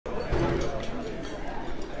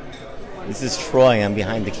This is Troy. I'm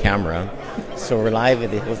behind the camera. So we're live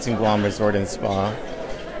at the Hilton Guam Resort and Spa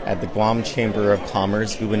at the Guam Chamber of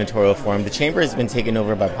Commerce Gubernatorial Forum. The chamber has been taken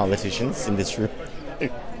over by politicians in this room.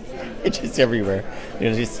 It's just everywhere.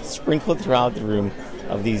 Just sprinkled throughout the room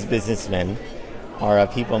of these businessmen are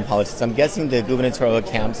people in politics. I'm guessing the gubernatorial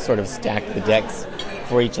camps sort of stack the decks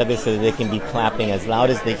for each other so that they can be clapping as loud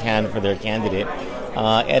as they can for their candidate.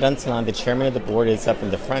 Ed Untalan, the chairman of the board, is up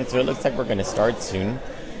in the front, so it looks like we're going to start soon.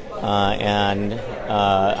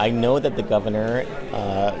 I know that the governor,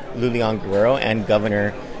 Lulian Guerrero, and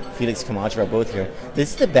Governor Felix Camacho are both here.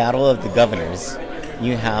 This is the battle of the governors.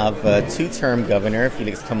 You have two-term governor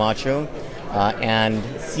Felix Camacho and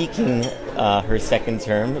seeking her second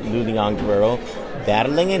term, Lulian Guerrero,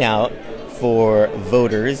 battling it out for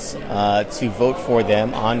voters to vote for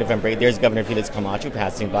them on November 8th. There's Governor Felix Camacho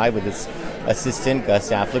passing by with his assistant,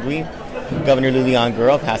 Gus Afflegui. Governor Lulian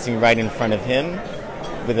Guerrero passing right in front of him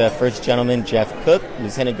with the First Gentleman, Jeff Cook,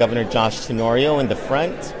 Lieutenant Governor Josh Tenorio in the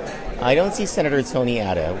front. I don't see Senator Tony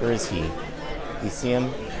Atta. Where is he? You see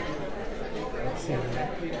him?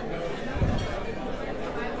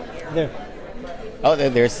 There. Oh,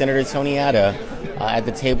 there's Senator Tony Atta at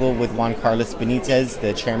the table with Juan Carlos Benitez,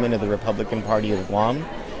 the chairman of the Republican Party of Guam.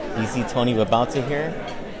 Do you see Tony Babauta here?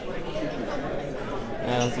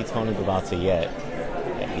 I don't see Tony Babauta yet,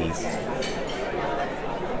 at least.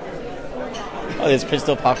 Oh, there's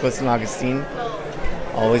Crystal Paco San Agustin.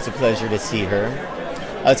 Always a pleasure to see her.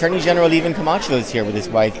 Attorney General Levin Camacho is here with his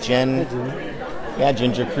wife, Jen. Yeah,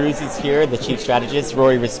 Ginger Cruz is here, the chief strategist.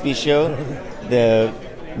 Rory Respicio, the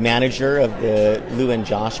manager of the Lou and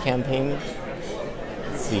Josh campaign.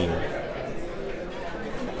 Let's see.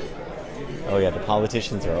 Oh yeah, the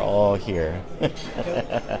politicians are all here.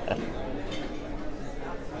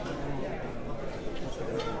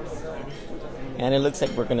 And it looks like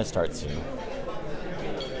we're going to start soon.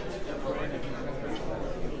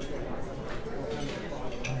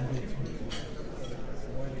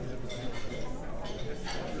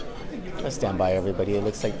 Stand by, everybody. It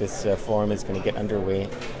looks like this forum is going to get underway.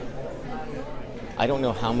 I don't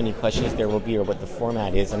know how many questions there will be or what the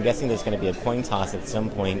format is. I'm guessing there's going to be a coin toss at some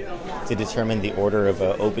point to determine the order of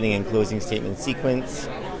opening and closing statement sequence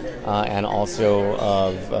and also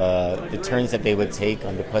of the turns that they would take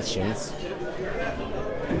on the questions.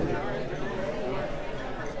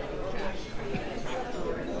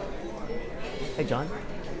 Hey, John.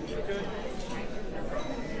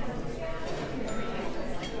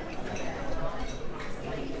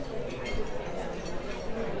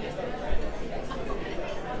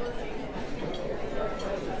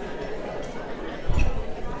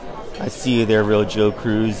 I see you there, Real Joe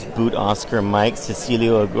Cruz, Boot Oscar Mike,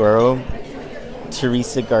 Cecilio Aguero,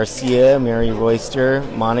 Teresa Garcia, Mary Royster,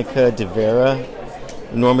 Monica De Vera,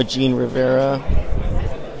 Norma Jean Rivera,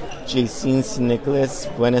 Jacine St. Nicholas.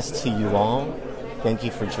 Buenas to you all. Thank you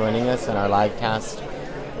for joining us on our live cast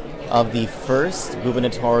of the first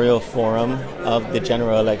gubernatorial forum of the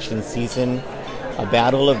general election season. A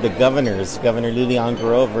battle of the governors, Governor Lulian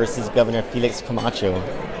Guerrero versus Governor Felix Camacho.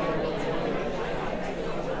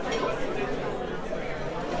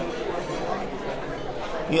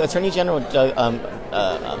 Attorney General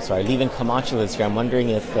Levin Camacho is here. I'm wondering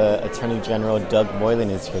if Attorney General Doug Moylan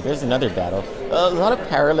is here. There's another battle. A lot of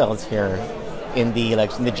parallels here in the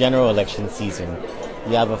election, the general election season.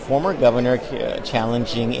 You have a former governor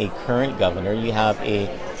challenging a current governor. You have a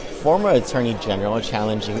former Attorney General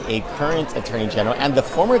challenging a current Attorney General. And the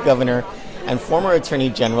former governor and former Attorney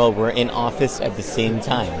General were in office at the same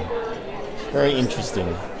time. Very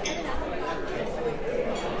interesting.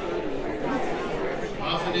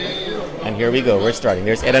 And here we go. We're starting.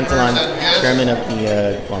 There's Ed Untalan, chairman of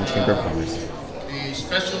the Guam Chamber of Commerce. The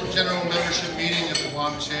special general membership meeting of the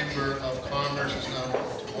Guam Chamber of Commerce is now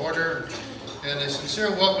to order. And a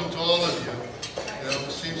sincere welcome to all of you.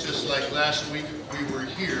 It seems just like last week we were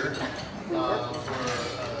here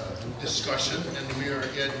for discussion, and we are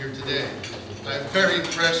again here today. I'm very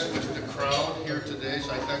impressed with the crowd here today,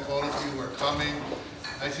 so I thank all of you who are coming.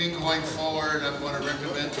 I think going forward, I'm going to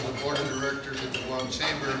recommend to the Board of Directors of the Guam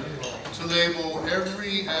Chamber to label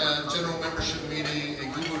every general membership meeting a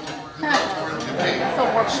gubernatorial debate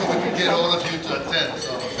so we can get all of you to attend.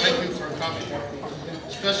 So thank you for coming.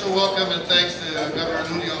 Special welcome and thanks to Governor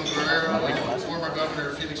Lulian Guerrero and former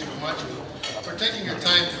Governor Felix Camacho for taking your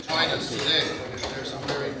time to join us today. There's some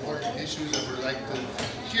very important issues that we'd like to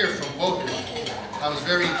hear from both of you. I was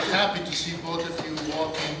very happy to see both of you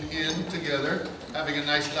walking in together, having a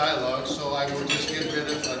nice dialogue, so I will just get rid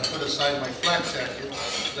of and put aside my flak jacket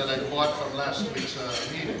that I bought from last week's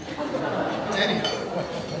meeting. Anyhow,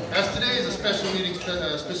 as today is a special meeting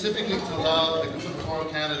specifically to allow the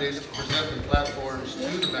gubernatorial candidates to present their platforms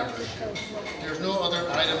to the membership, there's no other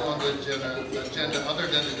item on the agenda other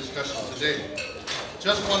than the discussion today.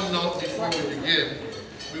 Just one note before we begin.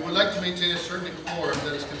 We would like to maintain a certain quorum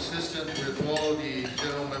that is consistent with all the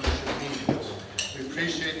general membership meetings. We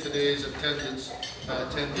appreciate today's attendees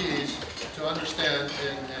to understand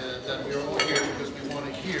that we are all here because we want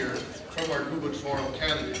to hear from our gubernatorial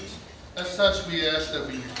candidates. As such, we ask that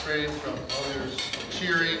we refrain from others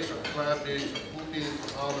cheering, from clapping, from whooping,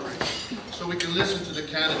 from hollering, so we can listen to the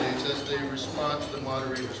candidates as they respond to the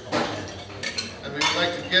moderator's questions. And we would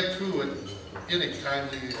like to get through it in a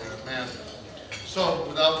timely manner. So,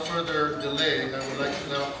 without further delay, I would like to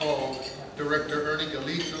now call Director Ernie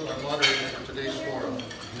Galito, our moderator for today's forum,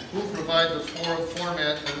 who will provide the forum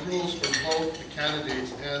format and rules for both the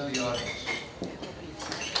candidates and the audience.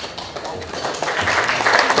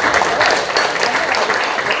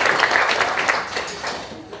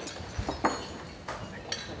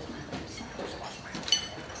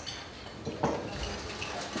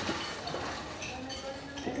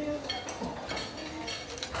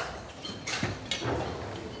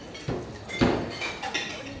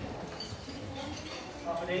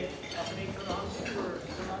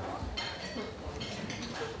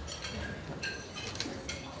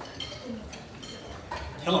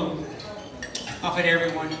 Hello, 1hr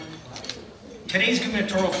everyone. Today's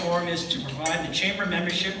gubernatorial forum is to provide the chamber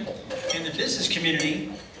membership and the business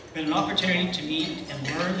community with an opportunity to meet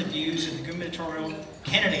and learn the views of the gubernatorial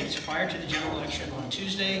candidates prior to the general election on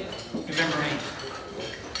Tuesday, November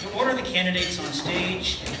 8th. The order of the candidates on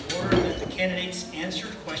stage and the order that the candidates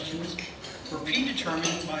answered questions were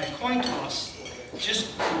predetermined by a coin toss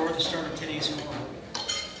just before the start of today's forum.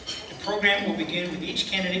 The program will begin with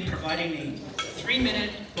each candidate providing a 3-minute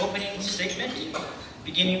opening statement,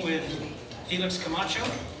 beginning with Felix Camacho,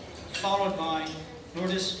 followed by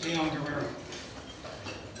Lourdes Leon Guerrero.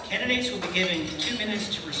 Candidates will be given 2 minutes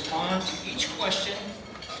to respond to each question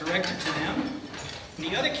directed to them, and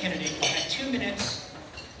the other candidate will have 2 minutes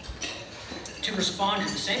to respond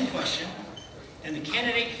to the same question, and the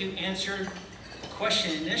candidate who answered the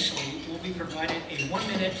question initially will be provided a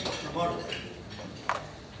 1-minute rebuttal.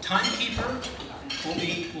 Timekeeper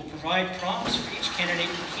will provide prompts for each candidate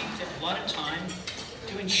to keep the allotted time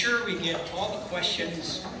to ensure we get all the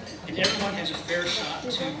questions and everyone has a fair shot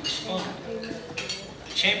to respond.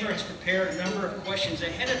 The Chamber has prepared a number of questions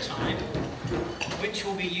ahead of time which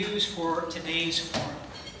will be used for today's forum.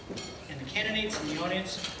 And the candidates in the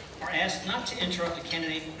audience are asked not to interrupt the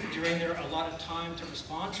candidate during their allotted time to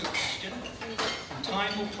respond to a question. And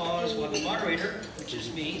time will pause while the moderator, which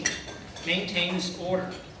is me, maintains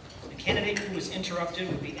order. The candidate who was interrupted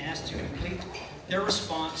will be asked to complete their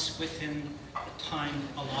response within the time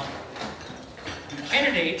allotted. And the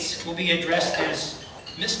candidates will be addressed as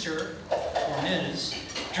Mr. or Ms.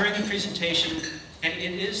 during the presentation, and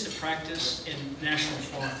it is the practice in national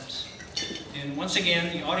forums. And once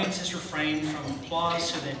again, the audience is refrained from applause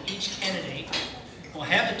so that each candidate will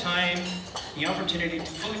have the time, the opportunity to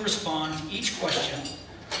fully respond to each question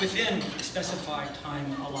within the specified time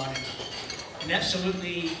allotted. And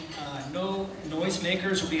absolutely no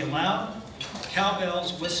noisemakers will be allowed.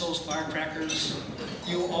 Cowbells, whistles, firecrackers,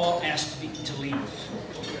 you all asked to leave.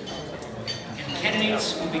 And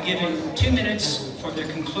candidates will be given 2 minutes for their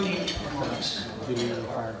concluding remarks.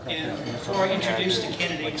 And before I introduce the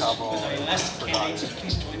candidates, would I ask the candidates to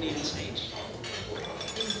please join me on stage?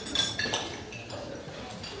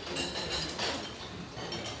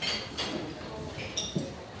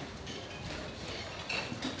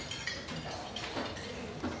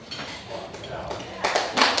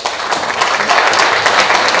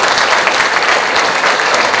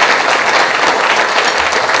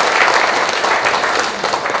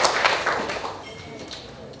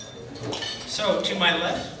 So, to my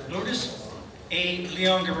left, Lourdes A.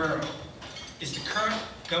 Leon Guerrero is the current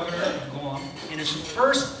governor of Guam and is the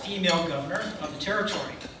first female governor of the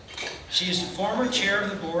territory. She is the former chair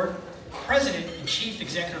of the board, president and chief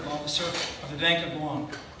executive officer of the Bank of Guam,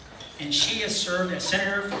 and she has served as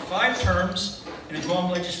senator for 5 terms in the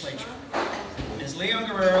Guam legislature. Ms. Leon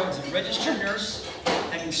Guerrero is a registered nurse,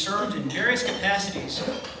 having served in various capacities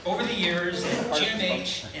over the years at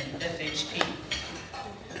GMH and FHP.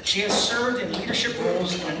 She has served in leadership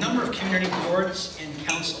roles in a number of community boards and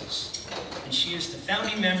councils, and she is the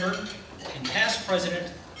founding member and past president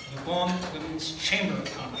of the Guam Women's Chamber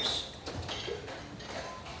of Commerce.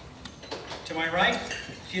 To To my right,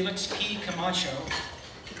 Felix P. Camacho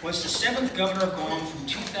was the 7th governor of Guam from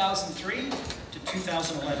 2003 to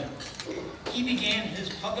 2011. He began his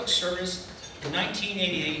public service in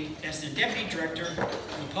 1988 as the Deputy Director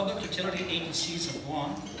of the Public Utility Agencies of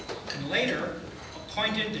Guam, and later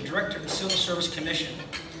appointed the Director of the Civil Service Commission.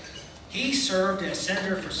 He served as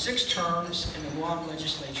Senator for 6 terms in the Guam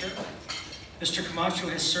legislature. Mr. Camacho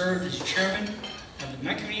has served as Chairman of the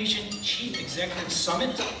Micronesian Chief Executive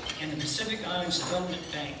Summit and the Pacific Islands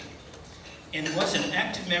Development Bank, and was an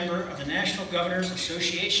active member of the National Governors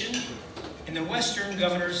Association and the Western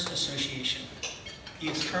Governors Association. He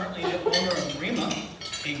is currently the owner of RIMA,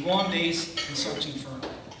 a Guam-based consulting firm.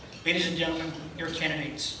 Ladies and gentlemen, your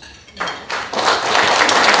candidates.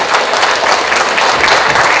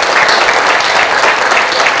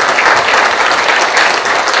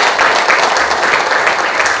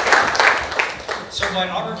 So by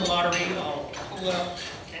order of the lottery, I'll pull up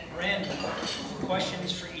at random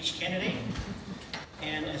questions for each candidate.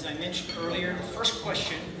 And as I mentioned earlier, the first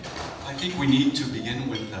question... I think we need to begin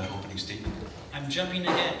with the opening statement. I'm jumping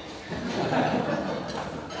ahead.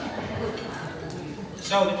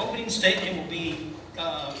 So the opening statement will be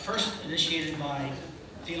first initiated by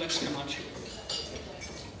Felix Camacho.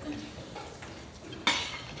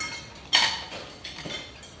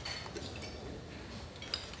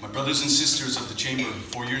 My brothers and sisters of the Chamber,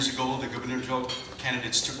 4 years ago, the gubernatorial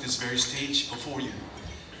candidates took this very stage before you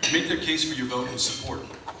to make their case for your vote and support.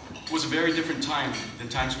 It was a very different time than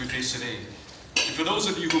times we face today. And for those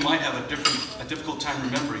of you who might have a difficult time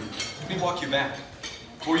remembering, let me walk you back.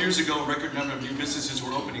 4 years ago, a record number of new businesses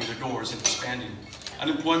were opening their doors and expanding.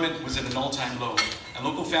 Unemployment was at an all-time low, and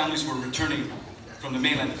local families were returning from the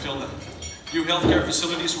mainland to fill them. New healthcare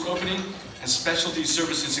facilities were opening, and specialty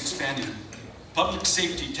services expanding. Public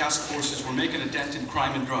safety task forces were making a dent in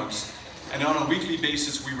crime and drugs, and on a weekly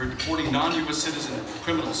basis we were deporting non-U.S. citizen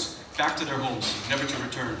criminals back to their homes, never to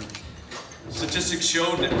return. Statistics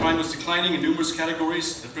showed that crime was declining in numerous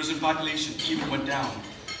categories. The prison population even went down.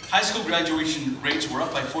 High school graduation rates were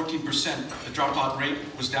up by 14%. The dropout rate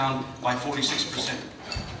was down by 46%.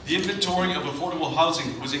 The inventory of affordable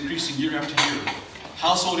housing was increasing year after year.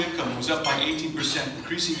 Household income was up by 18%,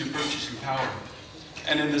 increasing your purchasing power.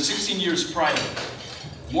 And in the 16 years prior,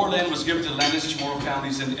 more land was given to landless Chamorro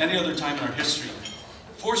families than any other time in our history.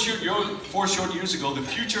 Four short years ago, the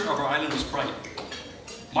future of our island was bright.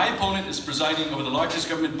 My opponent is presiding over the largest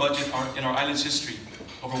government budget in our island's history,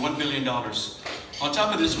 over $1 billion. On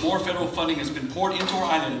top of this, more federal funding has been poured into our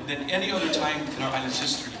island than any other time in our island's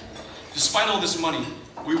history. Despite all this money,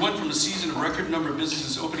 we went from a season of record number of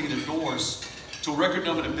businesses opening their doors to a record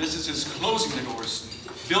number of businesses closing their doors,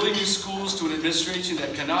 building new schools to an administration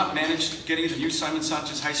that cannot manage getting the new Simon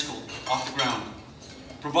Sanchez High School off the ground,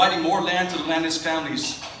 providing more land to the landless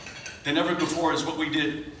families than ever before is what we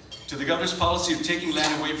did, to the governor's policy of taking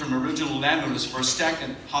land away from original landowners for a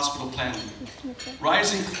stagnant hospital plan,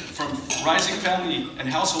 rising family and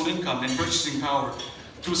household income and purchasing power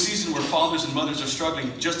to a season where fathers and mothers are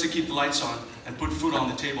struggling just to keep the lights on and put food on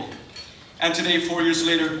the table. And today, 4 years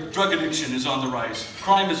later, drug addiction is on the rise,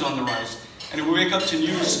 crime is on the rise, and we wake up to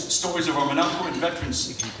news stories of our Manakapoan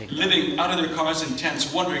veterans living out of their cars and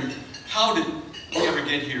tents, wondering, how did we ever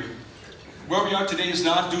get here? Where we are today is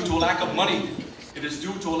not due to a lack of money. It is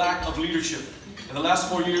due to a lack of leadership. In the last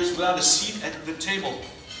 4 years, without a seat at the table,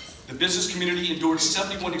 the business community endured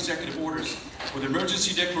 71 executive orders with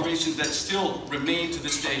emergency declarations that still remain to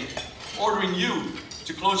this day, ordering you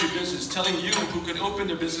to close your business, telling you who could open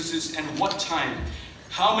their businesses and what time,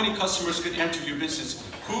 how many customers could enter your business,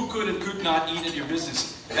 who could and could not eat at your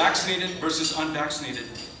business, vaccinated versus unvaccinated,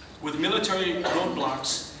 with military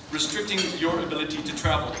roadblocks restricting your ability to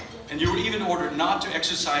travel, and you were even ordered not to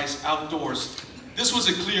exercise outdoors. This was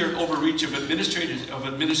a clear overreach of administration,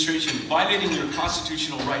 violating your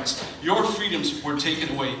constitutional rights. Your freedoms were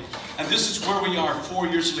taken away. And this is where we are 4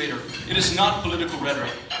 years later. It is not political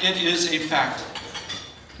rhetoric. It is a fact.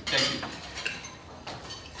 Thank you.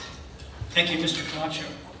 Thank you, Mr. Camacho.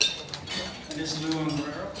 Ms.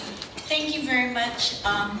 Guerrero. Thank you very much,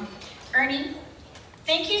 Ernie.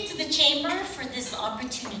 Thank you to the Chamber for this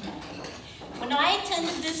opportunity. When I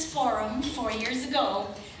attended this forum 4 years ago,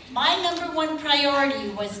 my #1 priority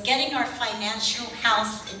was getting our financial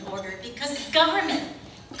house in order because government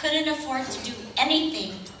couldn't afford to do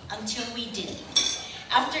anything until we did.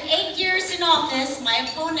 After 8 years in office, my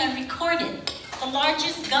opponent recorded the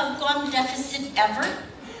largest GovGuam deficit ever,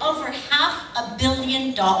 over $500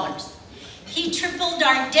 million. He tripled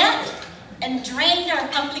our debt and drained our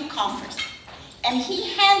public coffers. And he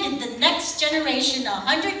handed the next generation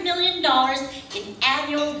 $100 million in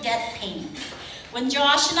annual debt payments. When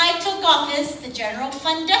Josh and I took office, the general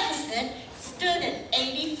fund deficit stood at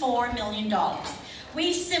 $84 million.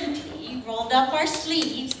 We simply rolled up our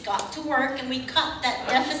sleeves, got to work, and we cut that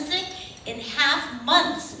deficit in half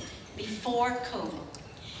months before COVID.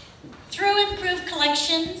 Through improved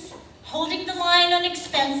collections, holding the line on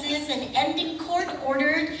expenses, and ending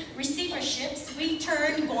court-ordered receiverships, we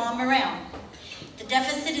turned Guam around. The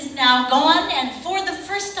deficit is now gone, and for the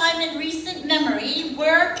first time in recent memory,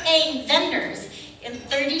 we're paying vendors in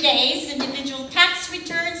 30 days, individual tax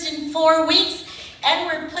returns in 4 weeks, and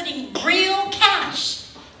we're putting real cash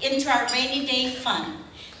into our rainy day fund.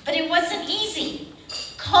 But it wasn't easy.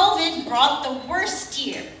 COVID brought the worst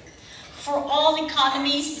year for all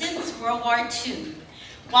economies since World War II.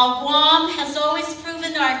 While Guam has always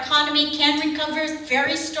proven our economy can recover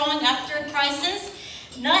very strong after a crisis,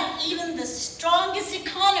 not even the strongest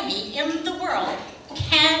economy in the world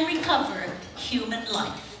can recover human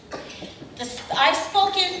life. I've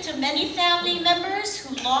spoken to many family members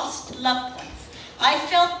who lost loved ones. I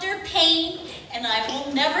felt their pain, and I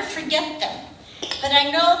will never forget them. But I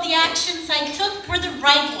know the actions I took were the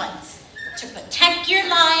right ones, to protect your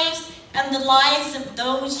lives and the lives of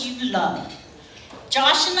those you love.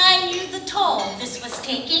 Josh and I knew the toll this was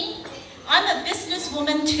taking. I'm a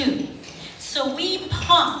businesswoman too. So we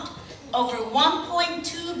pumped over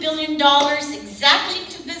 $1.2 billion exactly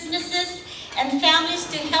to businesses and families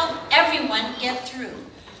to help everyone get through.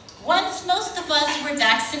 Once most of us were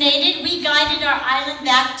vaccinated, we guided our island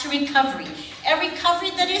back to recovery. A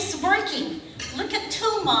recovery that is working. Look at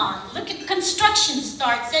Tumon, look at construction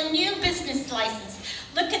starts and new business licenses.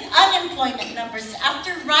 Look at unemployment numbers.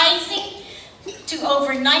 After rising to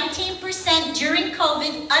over 19% during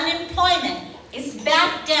COVID, unemployment is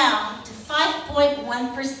back down to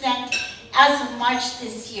 5.1% as of March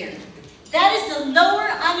this year. That is a lower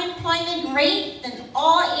unemployment rate than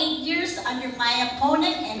all 8 years under my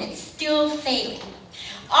opponent, and it's still failing.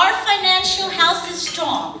 Our financial house is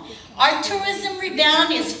strong. Our tourism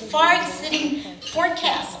rebound is far exceeding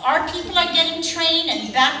forecasts. Our people are getting trained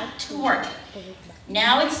and back to work.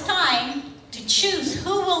 Now it's time to choose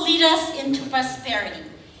who will lead us into prosperity.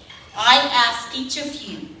 I ask each of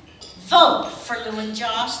you, vote for Lou and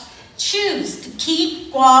Josh. Choose to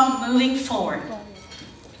keep Guam moving forward.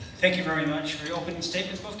 Thank you very much for your opening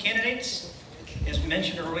statements, both candidates. As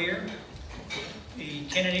mentioned earlier, the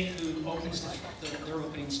candidate who opens their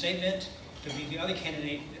opening statement will be the other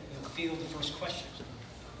candidate that will field the first question.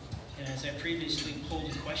 And as I previously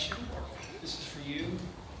pulled the question, this is for you,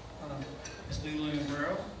 Ms. Lulu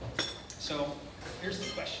Guerrero. So here's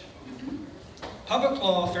the question. Public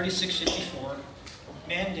Law 3654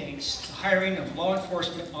 mandates the hiring of law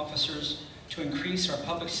enforcement officers to increase our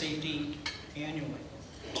public safety annually.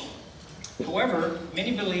 However,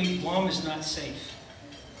 many believe Guam is not safe.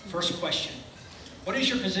 First question, what is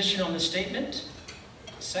your position on this statement?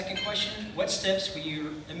 Second question, what steps will your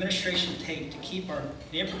administration take to keep our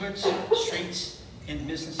neighborhoods, streets, and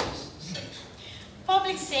businesses safe?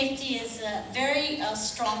 Public safety is a very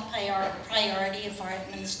strong priority of our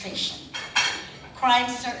administration. Crime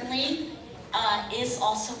certainly is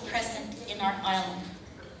also present in our island.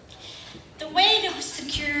 The way to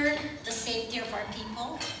secure the safety of our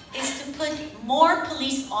people is to put more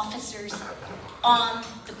police officers on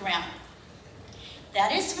the ground.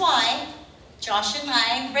 That is why Josh and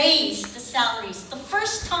I raised the salaries the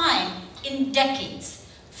first time in decades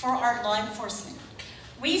for our law enforcement.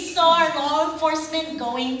 We saw our law enforcement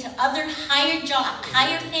going to other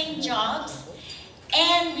higher paying jobs,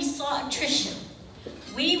 and we saw attrition.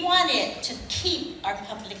 We wanted to keep our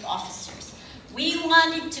public officers. We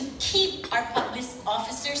wanted to keep our public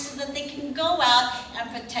officers so that they can go out and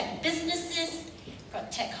protect businesses,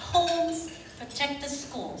 protect homes, protect the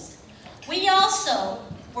schools. We also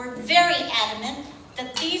were very adamant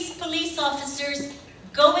that these police officers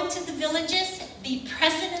go into the villages, be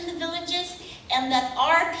present in the villages, and that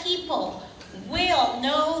our people will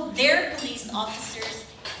know their police officers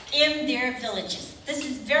in their villages. This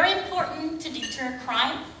is very important to deter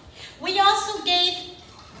crime. We also gave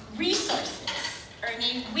resources.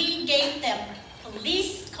 Ernie, we gave them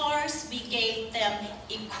police cars, we gave them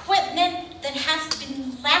equipment that has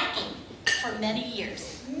been lacking for many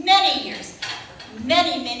years, many years,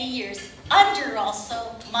 under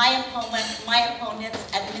also my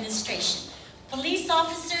opponent's administration. Police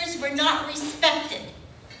officers were not respected.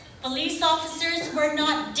 Police officers were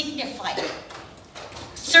not dignified.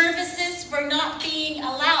 Services were not being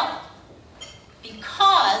allowed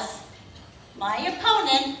because my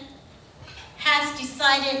opponent has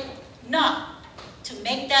decided not to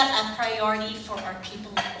make that a priority for our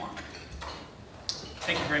people of Guam.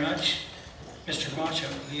 Thank you very much. Mr. Camacho,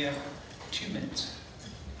 we have 2 minutes.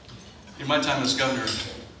 In my time as governor,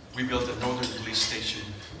 we built a northern police station.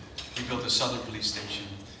 We built a southern police station.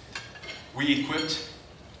 We equipped,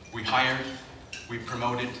 we hired, we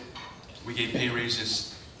promoted, we gave pay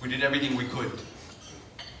raises. We did everything we could.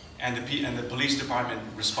 And the police department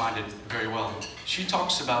responded very well. She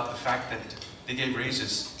talks about the fact that they gave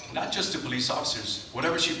raises, not just to police officers.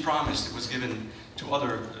 Whatever she promised, it was given to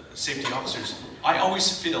other safety officers. I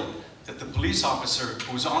always feel that the police officer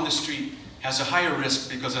who's on the street has a higher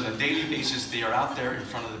risk because on a daily basis they are out there in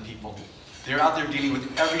front of the people. They're out there dealing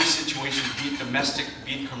with every situation, be it domestic,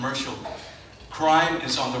 be it commercial. Crime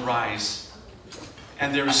is on the rise.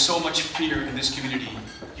 And there is so much fear in this community.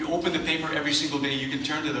 You open the paper every single day, you can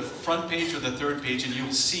turn to the front page or the third page and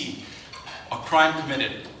you'll see a crime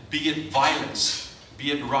committed, be it violence,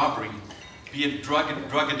 be it robbery, be it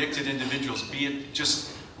drug-addicted individuals, be it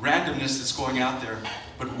just randomness that's going out there.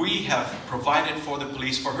 But we have provided for the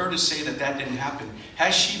police. For her to say that that didn't happen,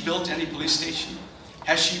 has she built any police station?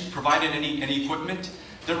 Has she provided any equipment?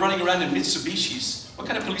 They're running around in Mitsubishis. What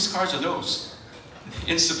kind of police cars are those?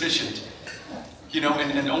 Insufficient. You know,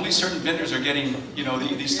 and only certain vendors are getting, you know,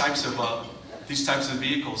 these types of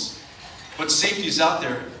vehicles. But safety is out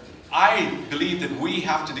there. I believe that we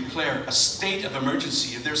have to declare a state of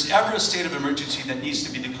emergency. If there's ever a state of emergency that needs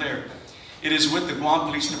to be declared, it is with the Guam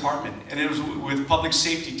Police Department, and it is with public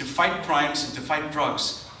safety to fight crimes and to fight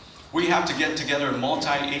drugs. We have to get together a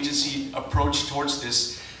multi-agency approach towards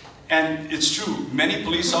this. And it's true, many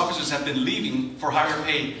police officers have been leaving for higher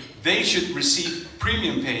pay. They should receive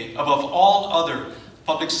premium pay above all other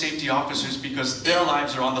public safety officers because their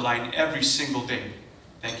lives are on the line every single day.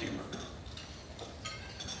 Thank you.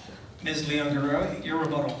 Ms. Leon Guerrero, your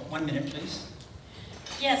rebuttal. 1 minute, please.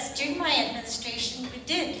 Yes, during my administration, we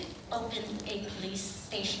did open a police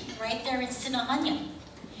station right there in Sinahaña.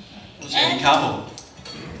 Was it in Cabo?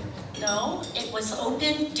 No, it was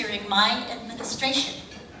opened during my administration.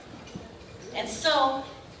 And so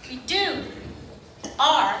we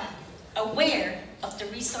are aware of the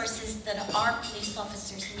resources that our police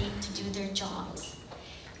officers need to do their jobs.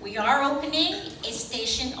 We are opening a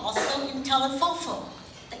station also in Talafofo,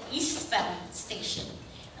 the eastbound station,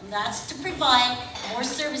 and that's to provide more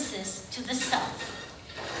services to the south.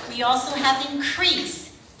 We also have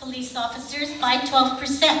increased police officers by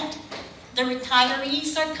 12%. The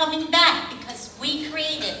retirees are coming back because we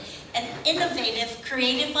created an innovative,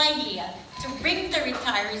 creative idea to bring the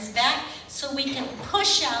retirees back so we can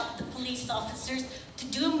push out the police officers to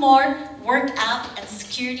do more work out and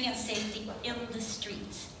security and safety in the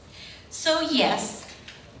streets. So yes,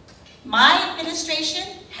 my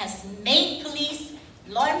administration has made police,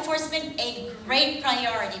 law enforcement a great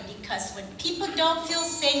priority because when people don't feel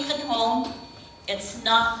safe at home, it's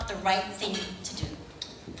not the right thing to do.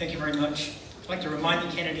 Thank you very much. I'd like to remind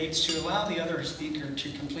the candidates to allow the other speaker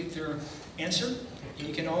to complete their answer, and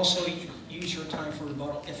you can also use your time for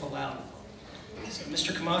rebuttal if allowed. So,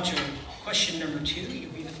 Mr. Camacho, question number 2,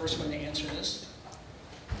 you'll be the first one to answer this.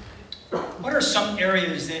 What are some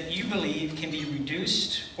areas that you believe can be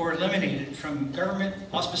reduced or eliminated from government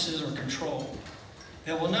auspices or control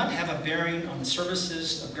that will not have a bearing on the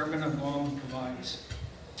services the government of Guam provides?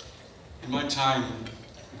 In my time,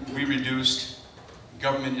 we reduced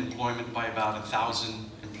government employment by about 1,000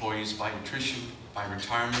 employees by attrition, by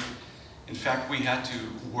retirement. In fact, we had to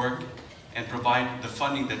work and provide the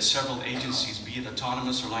funding that several agencies, be it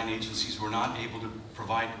autonomous or line agencies, were not able to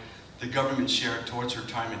provide the government share towards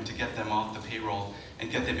retirement to get them off the payroll and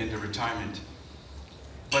get them into retirement.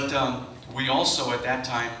 But we also at that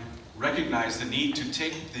time recognized the need to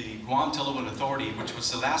take the Guam Telephone Authority, which was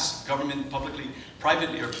the last government publicly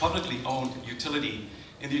owned utility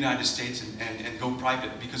in the United States, and go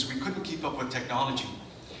private because we couldn't keep up with technology.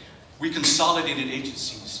 We consolidated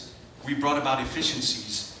agencies. We brought about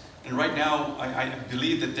efficiencies. And right now, I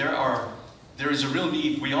believe that there is a real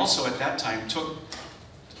need. We also at that time took,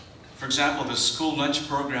 for example, the school lunch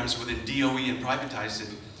programs within DOE and privatized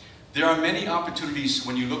it. There are many opportunities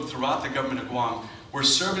when you look throughout the government of Guam where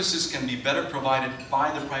services can be better provided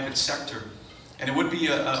by the private sector. And it would be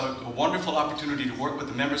a wonderful opportunity to work with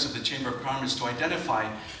the members of the Chamber of Commerce to identify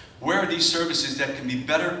where are these services that can be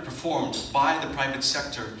better performed by the private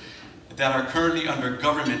sector that are currently under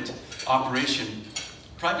government operation.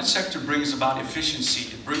 Private sector brings about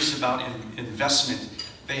efficiency, it brings about investment.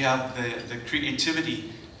 They have the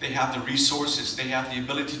creativity, they have the resources, they have the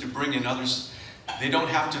ability to bring in others. They don't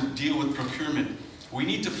have to deal with procurement. We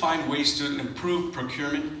need to find ways to improve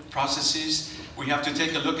procurement processes. We have to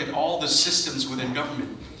take a look at all the systems within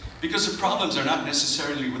government because the problems are not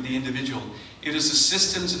necessarily with the individual. It is the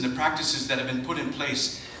systems and the practices that have been put in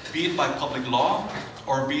place, be it by public law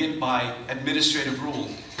or be it by administrative rule.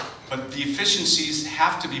 But the efficiencies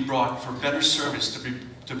have to be brought for better service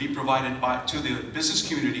to be provided to the business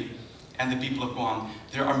community and the people of Guam.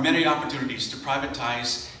 There are many opportunities to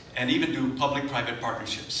privatize and even do public-private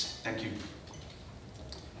partnerships. Thank you.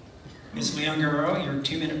 Ms. Leon Guerrero, your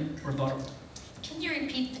 2-minute rebuttal. Can you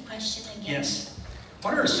repeat the question again? Yes.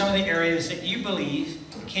 What are some of the areas that you believe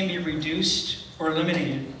can be reduced or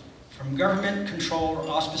eliminated from government control or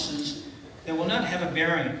auspices that will not have a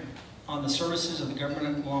bearing on the services of the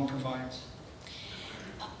government of Guam provides?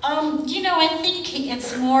 You know, I think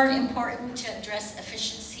it's more important to address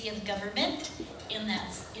efficiency of government in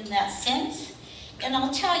that sense. And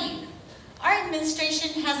I'll tell you, our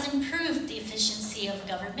administration has improved the efficiency of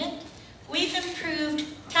government. We've improved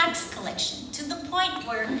tax collection to the point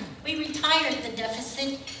where we retired the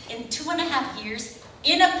deficit in 2.5 years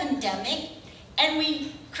in a pandemic, and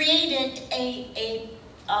we created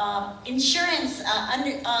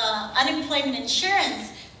unemployment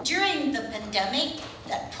insurance during the pandemic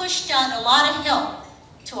that pushed out a lot of help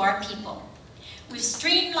to our people. We've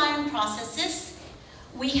streamlined processes.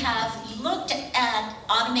 We have looked at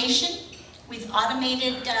automation. We've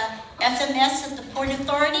automated FMS at the Port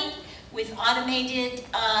Authority. We've automated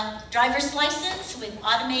driver's license. We've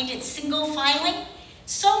automated single filing.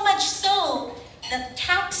 So much so that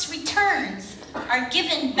tax returns are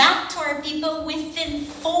given back to our people within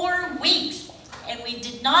 4 weeks. And we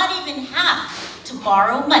did not even have to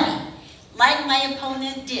borrow money, like my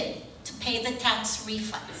opponent did, to pay the tax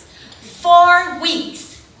refunds. 4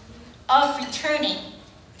 weeks of returning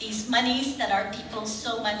these monies that our people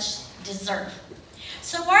so much deserve.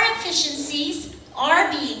 So our efficiencies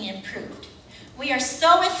are being improved. We are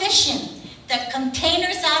so efficient that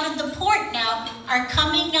containers out of the port now are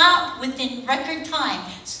coming out within record time.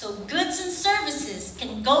 So goods and services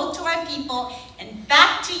can go to our people and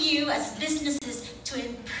back to you as businesses to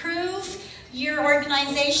improve your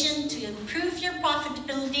organization, to improve your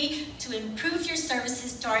profitability, to improve your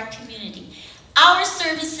services to our community. Our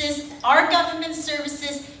services, our government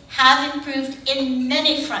services, have improved in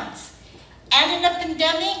many fronts. And in a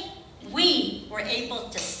pandemic, we were able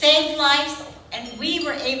to save lives, and we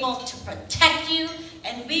were able to protect you,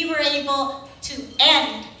 and we were able to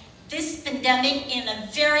end this pandemic in a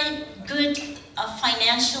very good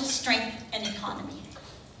financial strength and economy.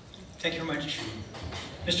 Thank you very much.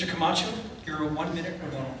 Mr. Camacho, your 1-minute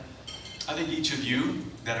rebuttal. I think each of you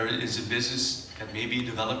that is a business, that may be a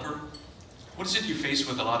developer, what is it you face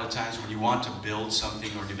with a lot of times when you want to build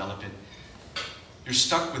something or develop it? You're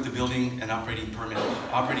stuck with the building and operating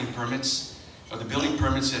permits, or the building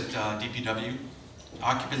permits at DPW.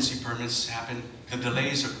 Occupancy permits happen. The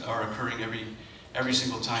delays are occurring every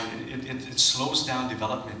single time. It slows down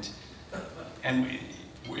development. And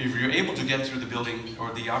if you're able to get through the building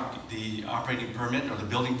or the operating permit or the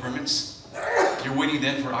building permits, you're waiting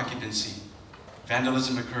then for occupancy.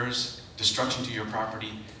 Vandalism occurs, destruction to your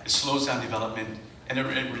property. It slows down development, and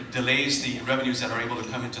it delays the revenues that are able to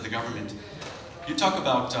come into the government. You talk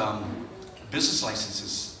about business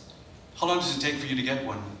licenses. How long does it take for you to get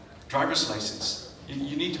one? Driver's license.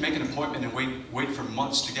 You need to make an appointment and wait for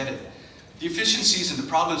months to get it. The efficiencies and the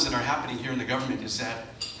problems that are happening here in the government is that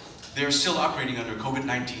they're still operating under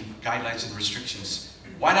COVID-19 guidelines and restrictions.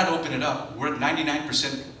 Why not open it up? We're at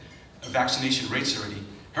 99% vaccination rates already.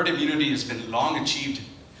 Herd immunity has been long achieved.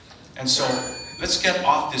 And so let's get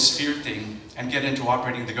off this fear thing and get into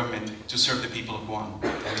operating the government to serve the people of Guam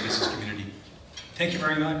and the business community. Thank you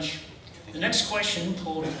very much. The next question,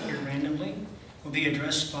 pulled here randomly, will be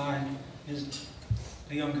addressed by Ms.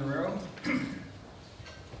 Leon Guerrero.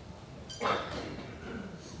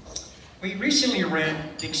 We recently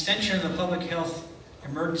read the extension of the public health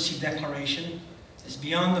emergency declaration is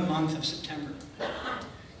beyond the month of September.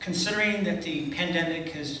 Considering that the pandemic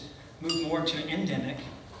has moved more to an endemic,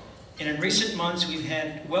 and in recent months we've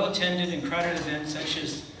had well-attended and crowded events such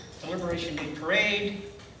as the Liberation Day Parade,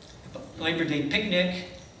 the Labor Day Picnic,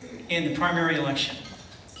 and the primary election.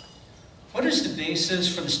 What is the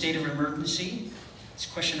basis for the state of emergency? That's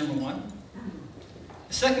question number 1.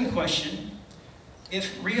 The second question,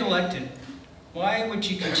 if re-elected, why would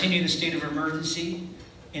you continue the state of emergency?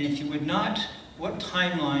 And if you would not, what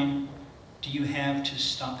timeline do you have to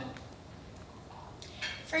stop it?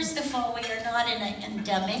 First of all, we are not in an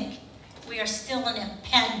endemic. We are still in a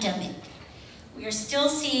pandemic. We are still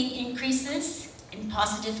seeing increases in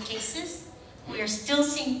positive cases. We are still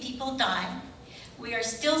seeing people die. We are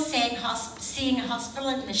still seeing hospital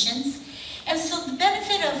admissions. And so the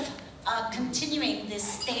benefit of continuing this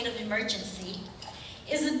state of emergency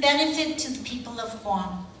is a benefit to the people of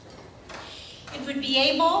Guam. It would be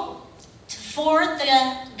able to for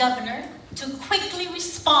the governor to quickly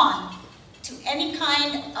respond to any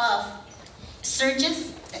kind of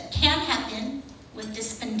surges that can happen with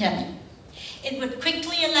this pandemic. It would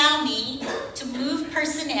quickly allow me to move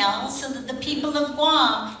personnel so that the people of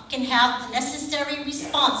Guam can have the necessary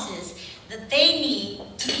responses that they need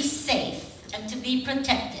to be safe and to be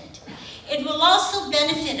protected. It will also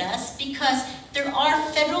benefit us because there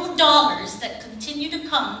are federal dollars that continue to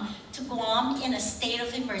come to Guam in a state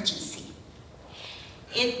of emergency.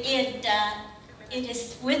 It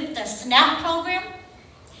is with the SNAP program.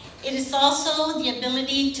 It is also the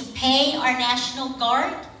ability to pay our National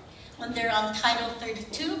Guard when they're on Title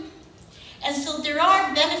 32. And so there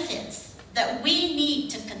are benefits that we need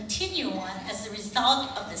to continue on as a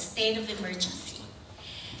result of the state of emergency.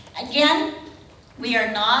 Again, we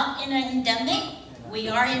are not in an endemic, we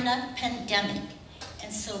are in a pandemic.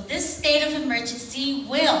 And so this state of emergency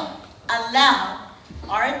will allow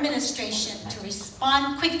our administration to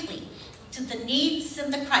respond quickly to the needs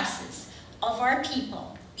and the crisis of our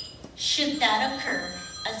people, should that occur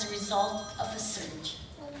as a result of a surge.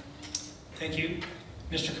 Thank you.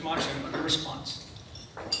 Mr. Camacho, your response.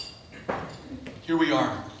 Here we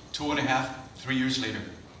are, 2.5, 3 years later,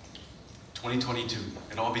 2022.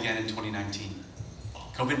 It all began in 2019.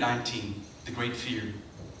 COVID-19, the great fear,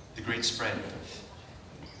 the great spread,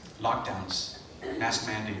 lockdowns, mask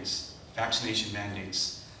mandates, vaccination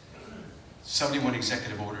mandates, 71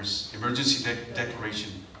 executive orders, emergency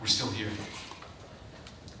declaration, we're still here.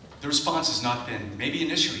 The response has not been, maybe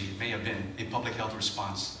initially it may have been a public health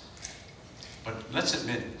response, but let's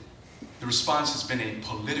admit, the response has been a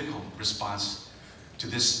political response to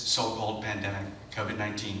this so-called pandemic,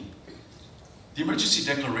 COVID-19. The emergency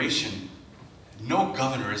declaration, no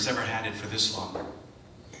governor has ever had it for this long.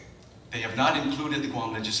 They have not included the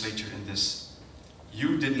Guam legislature in this.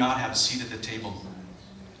 You did not have a seat at the table.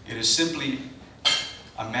 It is simply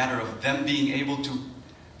a matter of them being able to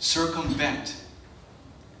circumvent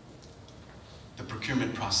the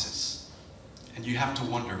procurement process. And you have to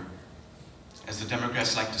wonder, as the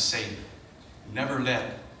Democrats like to say, never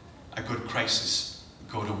let a good crisis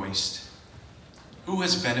go to waste. Who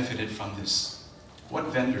has benefited from this? What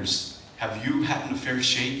vendors? Have you had a fair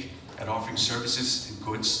shake at offering services and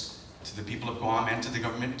goods to the people of Guam and to the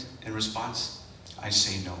government in response? I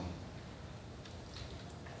say no.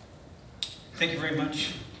 Thank you very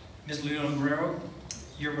much. Ms. Leon Guerrero,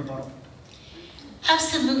 your rebuttal.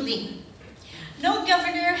 Absolutely. No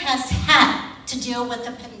governor has had to deal with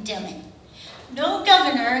a pandemic. No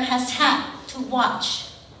governor has had to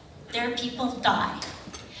watch their people die.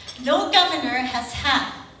 No governor has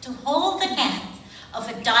had to hold the hand of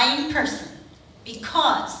a dying person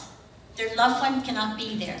because their loved one cannot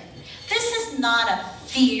be there. This is not a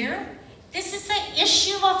fear. This is an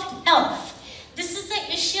issue of health. This is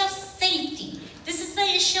an issue of safety. This is an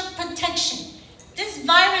issue of protection. This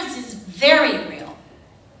virus is very real,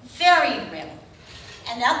 very real.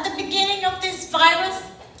 And at the beginning of this virus,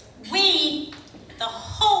 we, the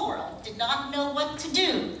whole world, did not know what to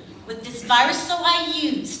do with this virus, so I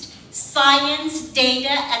used science, data,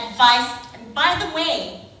 advice, and by the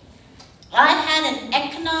way, I had an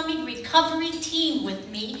economic recovery team with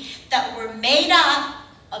me that were made up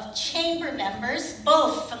of chamber members,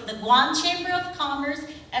 both from the Guam Chamber of Commerce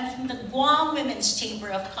and from the Guam Women's Chamber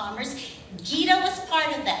of Commerce. Gita was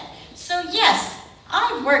part of that. So yes,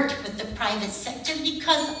 I worked with the private sector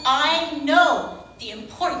because I know the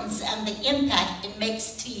importance and the impact it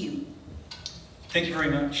makes to you. Thank you very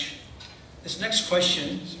much. This next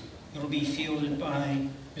question will be fielded by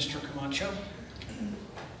Mr. Camacho.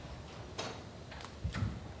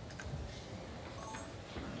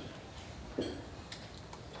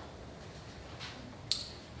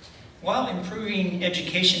 While improving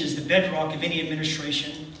education is the bedrock of any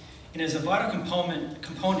administration and is a vital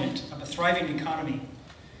component of a thriving economy,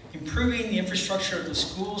 improving the infrastructure of the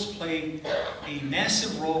schools play a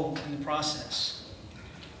massive role in the process.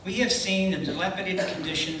 We have seen the dilapidated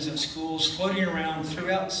conditions of schools floating around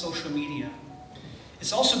throughout social media.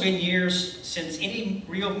 It's also been years since any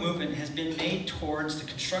real movement has been made towards the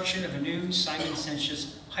construction of a new Simon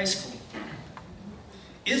Sanchez High School.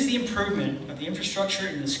 Is the improvement of the infrastructure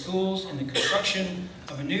in the schools and the construction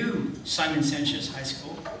of a new Simon Sanchez High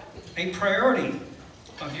School a priority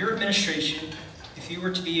of your administration if you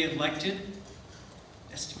were to be elected?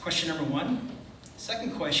 That's question number one.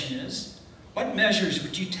 Second question is, what measures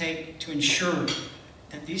would you take to ensure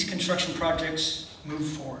that these construction projects move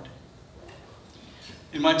forward?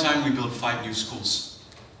 In my time, we built 5 new schools.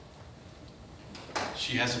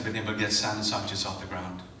 She hasn't been able to get Simon Sanchez off the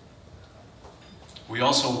ground. We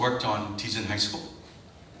also worked on Tizan High School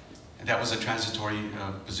And that was a transitory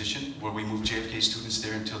position where we moved JFK students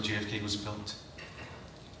there until JFK was built.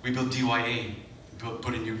 We built DYA,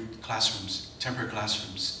 put in new classrooms, temporary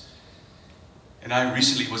classrooms. And I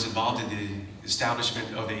recently was involved in the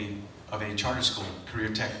establishment of a charter school, Career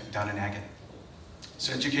Tech, down in Agate.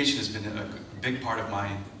 So education has been a big part of my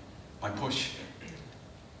push.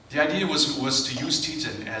 The idea was to use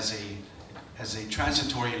Tijan as a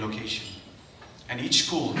transitory location. And each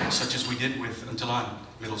school, such as we did with Untalan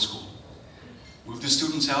Middle School, move the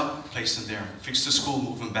students out, place them there. Fix the school,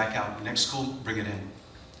 move them back out. Next school, bring it in.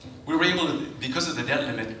 We were able to, because of the debt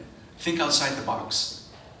limit, think outside the box.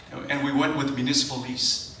 And we went with municipal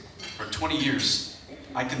lease. For 20 years,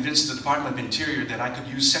 I convinced the Department of Interior that I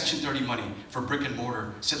could use Section 30 money for brick and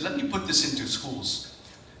mortar. I said, let me put this into schools.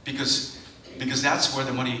 Because that's where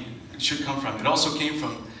the money should come from. It also came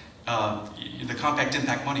from the compact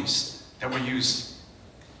impact monies that were used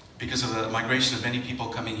because of the migration of many people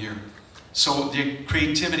coming here. So the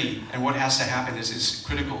creativity and what has to happen is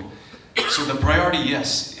critical. So the priority,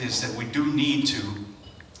 yes, is that we do need to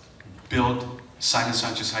build Simon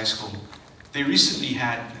Sanchez High School. They recently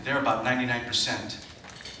they're about 99%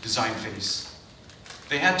 design phase.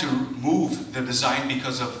 They had to move the design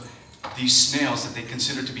because of these snails that they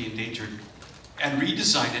consider to be endangered and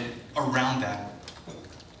redesign it around that.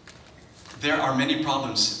 There are many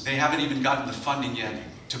problems. They haven't even gotten the funding yet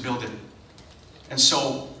to build it. And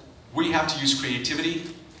so we have to use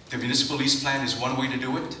creativity. The municipal lease plan is one way to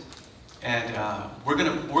do it. And we're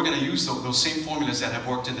gonna use those same formulas that have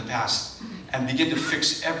worked in the past and begin to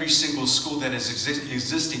fix every single school that is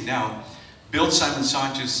existing now, build Simon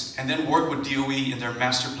Sanchez, and then work with DOE in their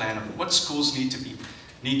master plan of what schools need to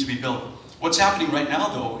be built. What's happening right now,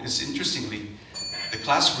 though, is interestingly, the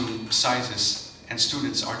classroom sizes and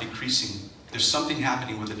students are decreasing. There's something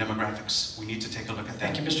happening with the demographics. We need to take a look at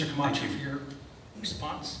that. Thank you, Mr. Camacho, for your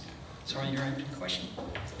response. Sorry, you're asking a question.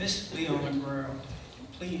 Ms. Leona Guerrero,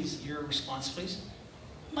 please, your response, please.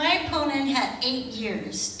 My opponent had 8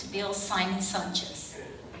 years to build Simon Sanchez.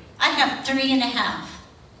 I have 3.5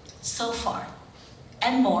 so far,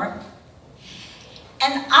 and more.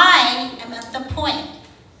 And I am at the point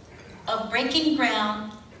of breaking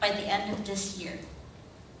ground by the end of this year.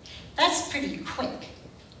 That's pretty quick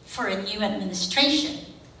for a new administration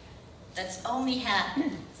that's only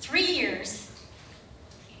had 3 years,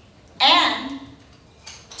 and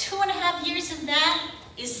 2.5 years of that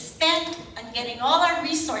is spent on getting all our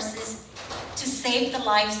resources to save the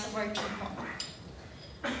lives of our people.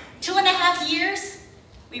 2.5 years,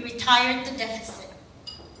 we retired the deficit.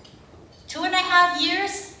 2.5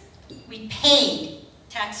 years, we paid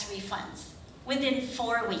tax refunds within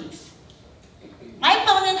 4 weeks. My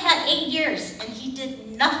opponent had 8 years and he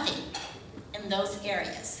did nothing in those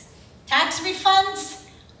areas. Tax refunds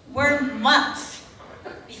were months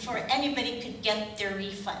before anybody could get their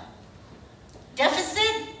refund.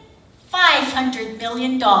 Deficit, $500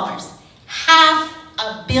 million,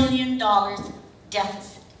 $500 million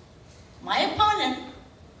deficit. My opponent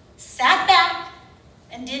sat back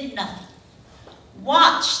and did nothing.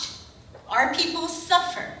 Watched our people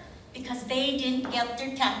suffer because they didn't get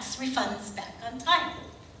their tax refunds back on time.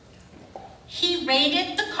 He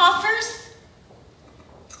raided the coffers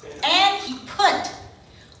and he put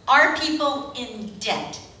our people in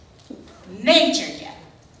debt, major debt.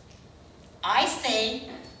 I say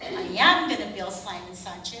I am going to build Simon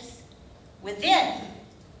Sanchez within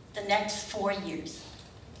the next 4 years.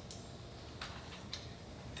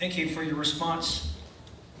 Thank you for your response.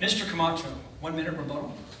 Mr. Camacho, 1 minute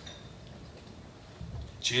rebuttal.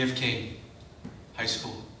 JFK High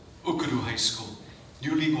School, Ukuru High School,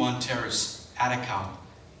 New Liguan Terrace, Atacao,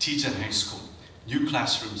 Tijan High School, new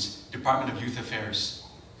classrooms, Department of Youth Affairs,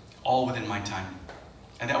 all within my time.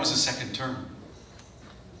 And that was the second term.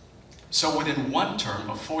 So within 1 term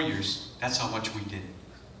of 4 years, that's how much we did.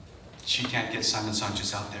 She can't get Simon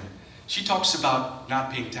Sanchez out there. She talks about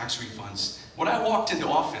not paying tax refunds. When I walked into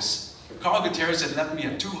office, Carl Gutierrez had left me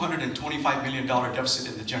a $225 million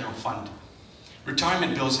deficit in the general fund.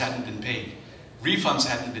 Retirement bills hadn't been paid. Refunds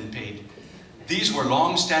hadn't been paid. These were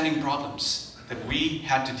long-standing problems that we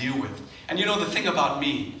had to deal with. And you know, the thing about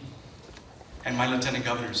me and my lieutenant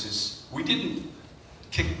governors is we didn't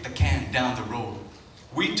kick the can down the road.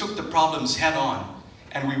 We took the problems head on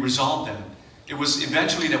and we resolved them. It was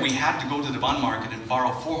eventually that we had to go to the bond market and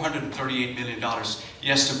borrow $438 million.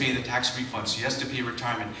 Yes, to pay the tax refunds. Yes, to pay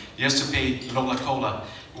retirement. Yes, to pay Lola Cola.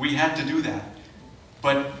 We had to do that.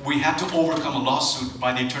 But we had to overcome a lawsuit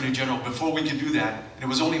by the Attorney General before we could do that. And it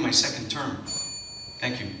was only my second term.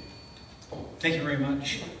 Thank you. Thank you very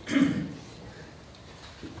much.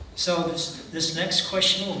 So this next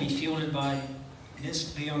question will be fielded by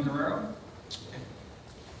Ms. Leon Guerrero.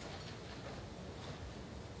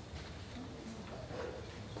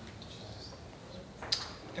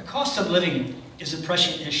 The cost of living is a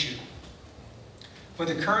pressing issue. With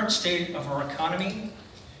the current state of our economy,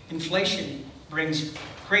 inflation brings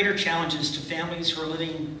greater challenges to families who are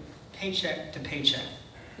living paycheck to paycheck.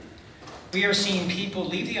 We are seeing people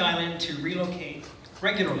leave the island to relocate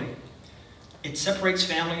regularly. It separates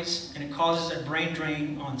families and it causes a brain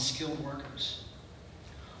drain on skilled workers.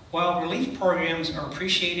 While relief programs are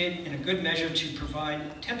appreciated in a good measure to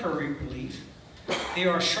provide temporary relief, they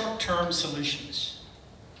are short-term solutions.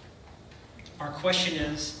 Our question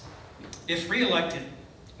is, if re-elected,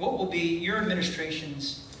 what will be your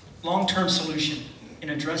administration's long-term solution in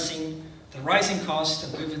addressing the rising cost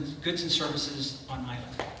of goods and services on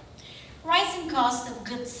island? Rising cost of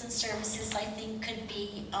goods and services, I think, could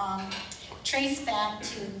be traced back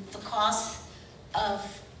to the cost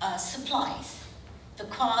of supplies, the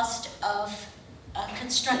cost of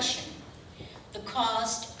construction, the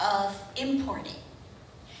cost of importing.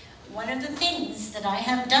 One of the things that I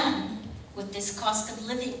have done with this cost of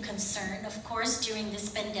living concern, of course, during this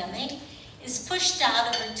pandemic, is pushed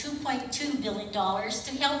out over $2.2 billion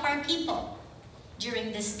to help our people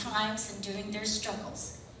during these times and during their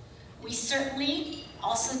struggles. We certainly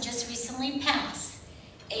also just recently passed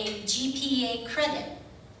a GPA credit,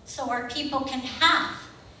 so our people can have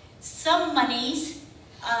some monies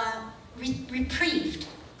reprieved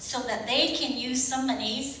so that they can use some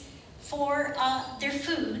monies for their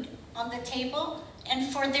food on the table and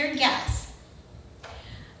for their gas.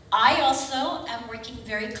 I also am working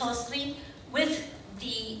very closely with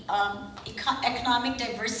the economic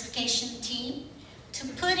diversification team to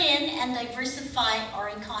put in and diversify our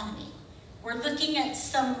economy. We're looking at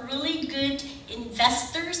some really good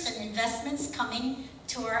investors and investments coming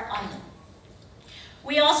to our island.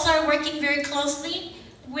 We also are working very closely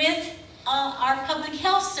with our public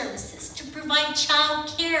health services to provide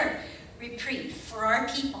child care reprieve for our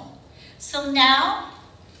people. So now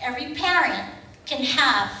every parent can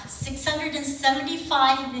have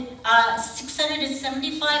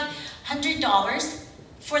 $675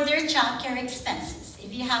 for their child care expenses.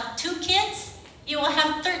 If you have 2 kids, you will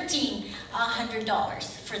have $1,300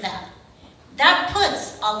 for that. That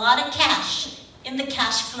puts a lot of cash in the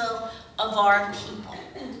cash flow of our people.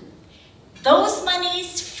 Those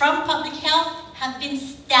monies from public health have been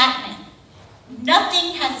stagnant.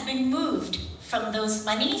 Nothing has been moved from those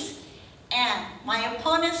monies, and my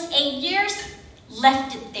opponent's 8 years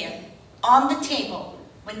left it there on the table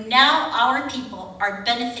when now our people are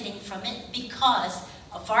benefiting from it because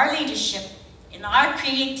of our leadership and our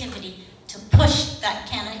creativity to push that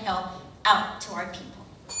can of help out to our people.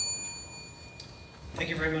 Thank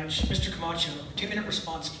you very much. Mr. Camacho, 2-minute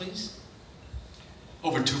response, please.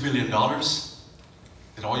 Over $2 billion,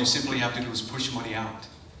 that all you simply have to do is push money out.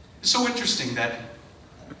 It's so interesting that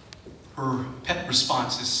her pet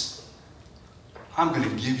response is, I'm going to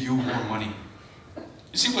give you more money.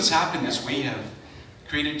 You see, what's happened is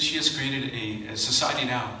she has created a society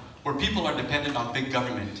now where people are dependent on big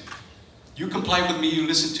government. You comply with me, you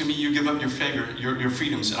listen to me, you give up your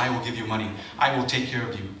freedoms, and I will give you money. I will take care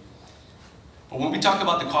of you. But when we talk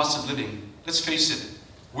about the cost of living, let's face it,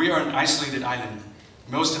 we are an isolated island.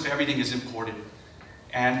 Most of everything is imported.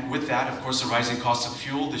 And with that, of course, the rising cost of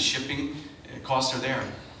fuel, the shipping costs are there.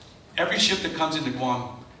 Every ship that comes into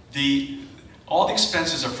Guam, all the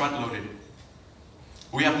expenses are front-loaded.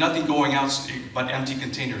 We have nothing going out but empty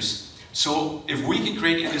containers. So if we can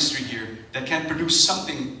create industry here that can produce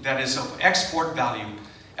something that is of export value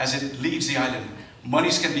as it leaves the island,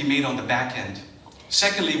 monies can be made on the back end.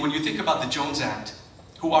 Secondly, when you think about the Jones Act,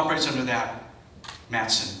 who operates under that?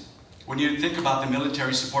 Matson. When you think about the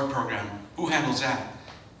military support program, who handles that?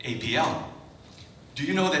 APL. Do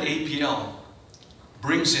you know that APL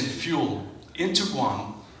brings in fuel into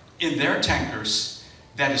Guam in their tankers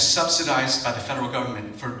that is subsidized by the federal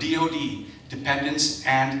government for DOD, dependents,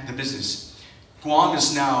 and the business? Guam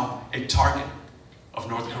is now a target of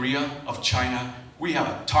North Korea, of China. We have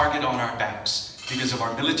a target on our backs because of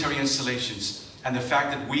our military installations and the fact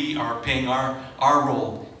that we are paying our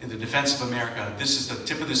role in the defense of America. This is the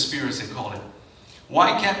tip of the spear, as they call it.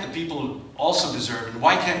 Why can't the people also deserve, and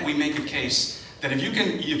why can't we make a case that if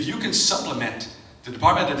you can supplement the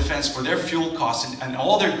Department of Defense for their fuel costs and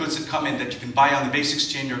all their goods that come in that you can buy on the base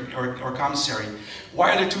exchange or commissary,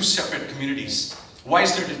 why are there 2 separate communities? Why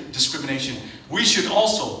is there discrimination? We should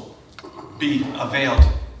also be availed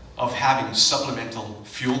of having supplemental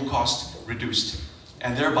fuel cost reduced,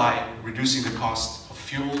 and thereby reducing the cost of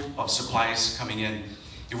fuel, of supplies coming in.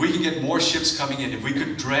 If we can get more ships coming in, if we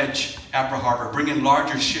could dredge Apra Harbor, bring in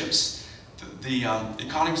larger ships, the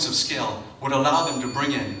economies of scale would allow them to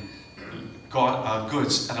bring in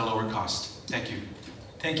goods at a lower cost. Thank you.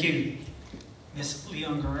 Thank you. Ms.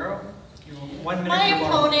 Leon Guerrero, you have 1 minute. My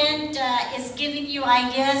opponent is giving you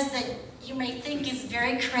ideas that you may think is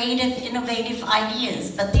very creative, innovative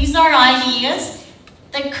ideas, but these are ideas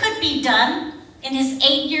that could be done in his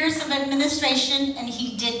 8 years of administration, and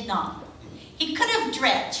he did not. He could have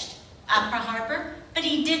dredged Opera Harbor, but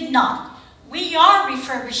he did not. We are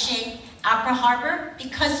refurbishing Opera Harbor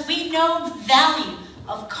because we know the value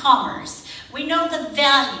of commerce. We know the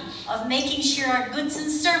value of making sure our goods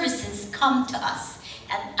and services come to us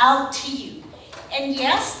and out to you. And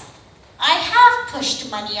yes, I have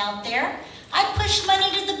pushed money out there. I pushed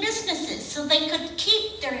money to the businesses so they could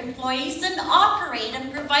keep their employees and operate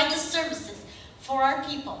and provide the services for our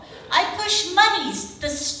people. I pushed monies to the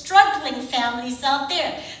struggling families out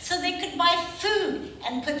there so they could buy food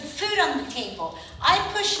and put food on the table. I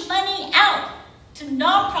pushed money out to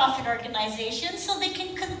nonprofit organizations so they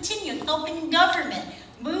can continue helping government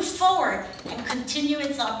move forward and continue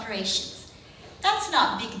its operations. That's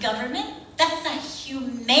not big government, that's a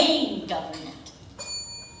humane government.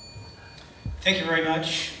 Thank you very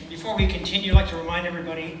much. Before we continue, I'd like to remind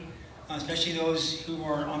everybody, especially those who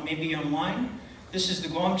are maybe online, this is the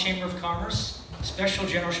Guam Chamber of Commerce Special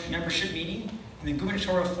General Membership Meeting and the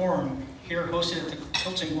Gubernatorial Forum here hosted at the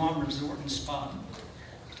Hilton Guam Resort and Spa.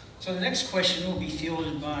 So the next question will be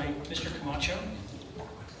fielded by Mr. Camacho.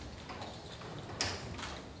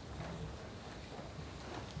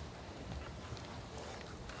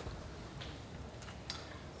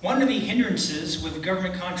 One of the hindrances with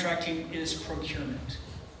government contracting is procurement.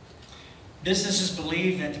 Businesses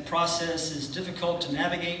believe that the process is difficult to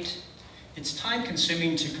navigate, it's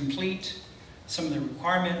time-consuming to complete some of the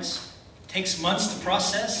requirements, takes months to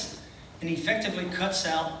process, and effectively cuts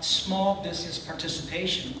out small business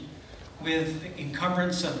participation with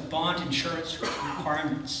encumbrance of bond insurance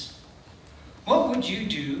requirements. What would you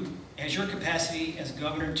do as your capacity as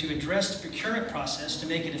governor to address the procurement process to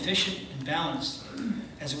make it efficient and balanced,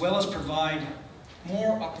 as well as provide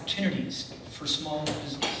more opportunities for small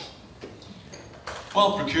business?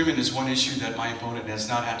 Well, procurement is one issue that my opponent has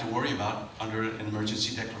not had to worry about under an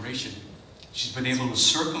emergency declaration. She's been able to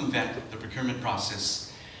circumvent the procurement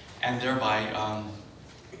process and thereby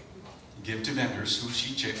give to vendors who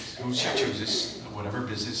she chooses, whatever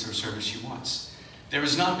business or service she wants. There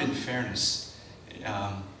has not been fairness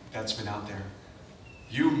that's been out there.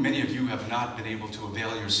 Many of you have not been able to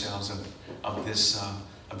avail yourselves of this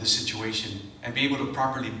situation and be able to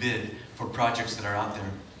properly bid for projects that are out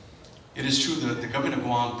there. It is true that the government of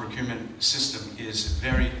Guam procurement system is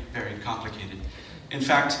very, very complicated. In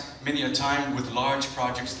fact, many a time with large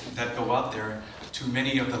projects that go out there to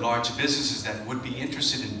many of the large businesses that would be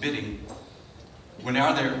interested in bidding,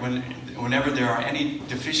 whenever there are any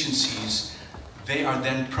deficiencies, they are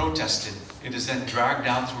then protested. It is then dragged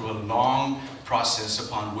out through a long process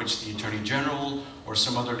upon which the Attorney General or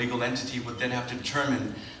some other legal entity would then have to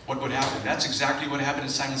determine what would happen. That's exactly what happened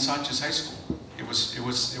at Simon Sanchez High School. It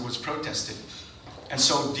was protested. And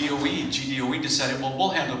so GDOE decided, well, we'll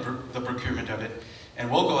handle the procurement of it, and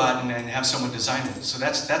we'll go out and have someone design it. So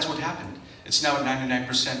that's what happened. It's now at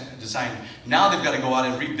 99% design. Now they've got to go out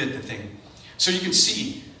and rebid the thing. So you can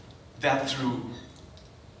see that through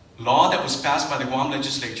law that was passed by the Guam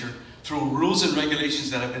legislature, through rules and regulations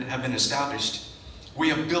that have been established, we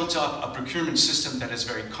have built up a procurement system that is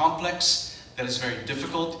very complex, that is very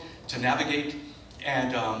difficult to navigate,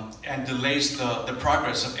 and delays the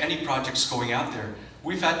progress of any projects going out there.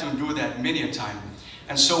 We've had to endure that many a time.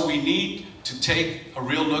 And so we need to take a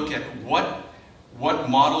real look at what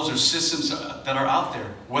models or systems that are out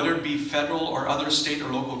there, whether it be federal or other state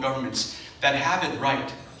or local governments, that have it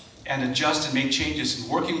right and adjust and make changes in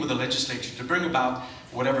working with the legislature to bring about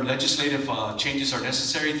whatever legislative changes are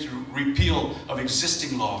necessary through repeal of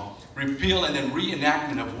existing law, repeal and then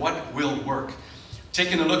reenactment of what will work.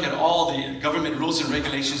 Taking a look at all the government rules and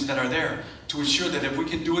regulations that are there to ensure that if we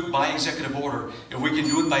can do it by executive order, if we can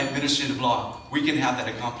do it by administrative law, we can have that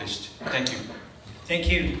accomplished. Thank you. Thank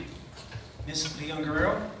you. Ms. Leon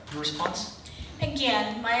Guerrero, your response?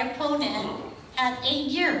 Again, my opponent had 8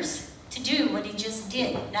 years to do what he just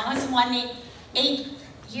did. Now he's wanting 8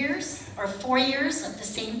 years or 4 years of the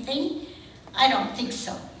same thing? I don't think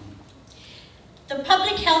so. The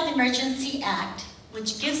Public Health Emergency Act,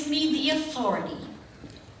 which gives me the authority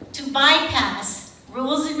to bypass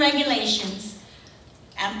rules and regulations,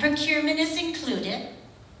 and procurement is included,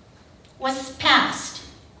 was passed.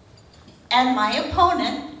 And my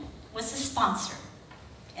opponent was a sponsor,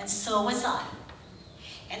 and so was I.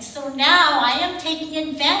 And so now I am taking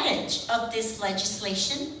advantage of this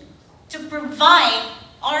legislation to provide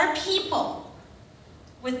our people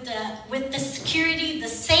with the security, the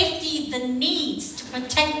safety, the needs to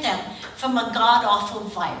protect them from a god-awful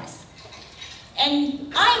virus.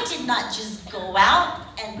 And I did not just go out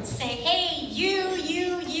and say, hey, you,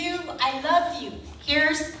 I love you.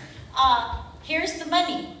 Here's the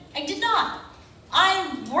money. I did not.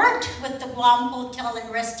 I worked with the Guam Hotel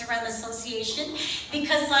and Restaurant Association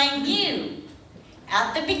because I knew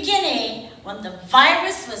at the beginning, when the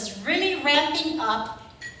virus was really ramping up,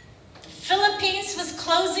 the Philippines was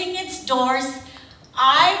closing its doors,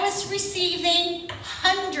 I was receiving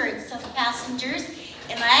hundreds of passengers,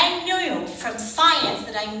 and I knew from science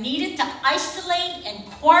that I needed to isolate and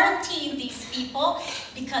quarantine these people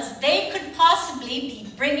because they could possibly be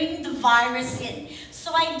bringing the virus in.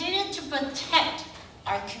 So I did it to protect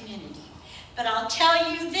our community. But I'll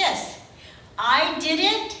tell you this, I did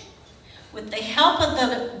it with the help of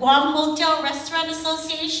the Guam Hotel Restaurant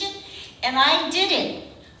Association, and I did it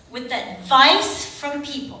with advice from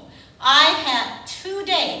people. I had 2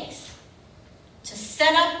 days to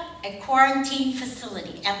set up a quarantine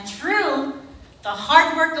facility, and through the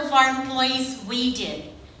hard work of our employees,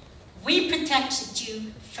 we protected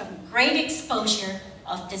you from great exposure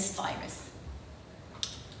of this virus.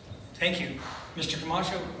 Thank you. Mr.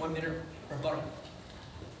 Camacho, 1 minute rebuttal.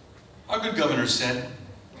 Our good governor said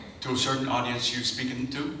to a certain audience you're speaking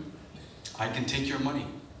to, I can take your money.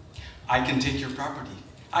 I can take your property.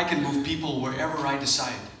 I can move people wherever I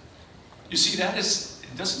decide. You see, it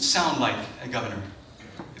doesn't sound like a governor.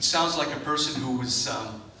 It sounds like a person who was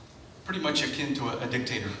pretty much akin to a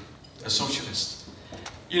dictator, a socialist.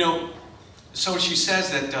 You know, so she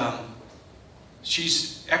says that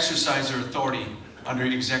she's exercised her authority under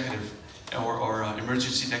executive or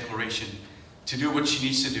emergency declaration to do what she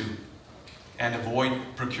needs to do and avoid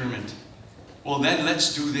procurement. Well, then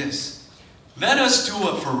let's do this. Let us do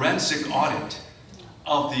a forensic audit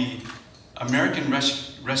of the American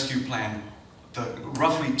Rescue Plan, the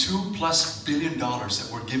roughly $2+ billion that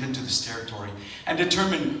were given to this territory, and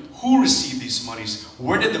determine who received these monies,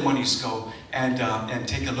 where did the monies go, and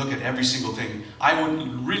take a look at every single thing. I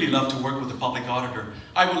would really love to work with a public auditor.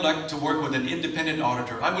 I would like to work with an independent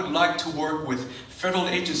auditor. I would like to work with federal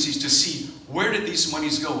agencies to see where did these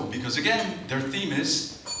monies go, because again, their theme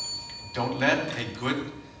is don't let a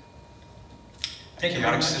good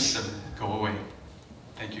chaotic system go away.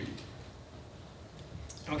 Thank you.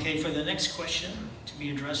 Okay, for the next question to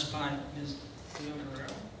be addressed by Ms. Guerrero.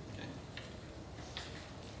 Okay.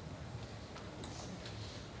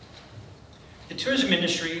 The tourism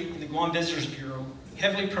industry and the Guam Visitors Bureau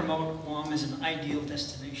heavily promote Guam as an ideal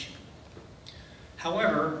destination.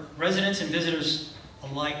 However, residents and visitors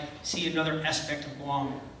alike see another aspect of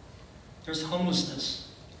Guam. There's homelessness.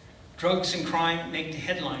 Drugs and crime make the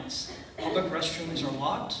headlines. Public restrooms are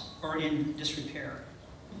locked or in disrepair.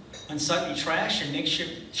 Unsightly trash and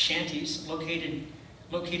makeshift shanties located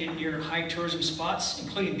near high tourism spots,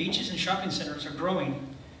 including beaches and shopping centers, are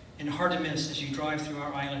growing and hard to miss as you drive through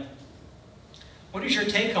our island. What is your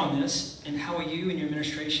take on this, and how will you and your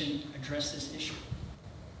administration address this issue?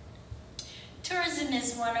 Tourism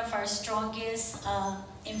is one of our strongest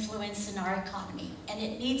influence in our economy, and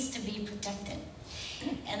it needs to be protected.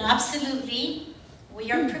 And absolutely,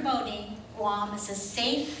 we are promoting Guam as a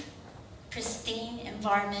safe, pristine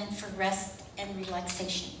environment for rest and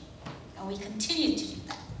relaxation. And we continue to do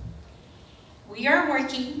that. We are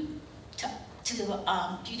working to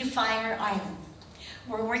beautify our island.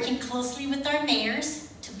 We're working closely with our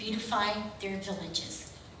mayors to beautify their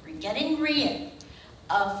villages. We're getting rid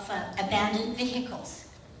of abandoned vehicles.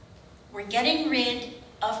 We're getting rid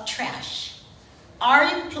of trash. Our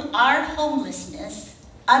homelessness,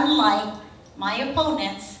 unlike my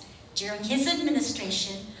opponents during his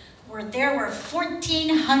administration, where there were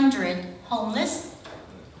 1,400 homeless,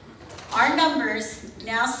 our numbers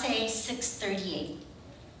now say 638.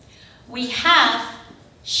 We have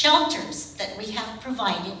shelters that we have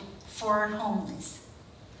provided for our homeless.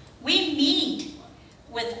 We meet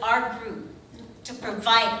with our group to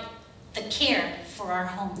provide the care for our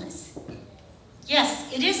homeless.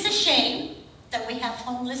 Yes, it is a shame that we have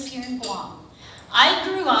homeless here in Guam. I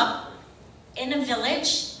grew up in a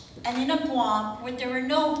village and in a Guam where there were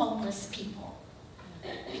no homeless people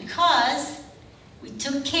because we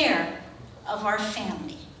took care of our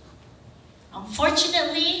family.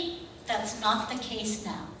 Unfortunately, that's not the case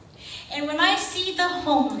now. And when I see the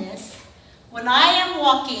homeless, when I am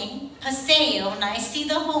walking Paseo and I see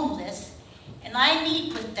the homeless and I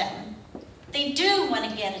meet with them, they do want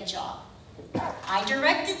to get a job. I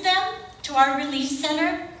directed them to our relief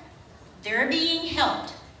center. They're being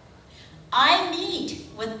helped. I meet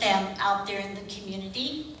with them out there in the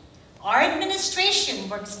community. Our administration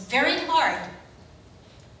works very hard.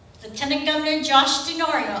 Lieutenant Governor Josh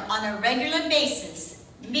Denorio on a regular basis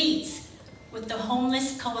meets with the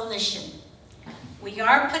Homeless Coalition. We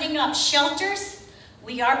are putting up shelters.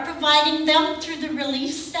 We are providing them through the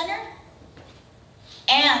Relief Center.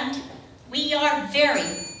 And we are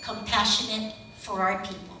very compassionate for our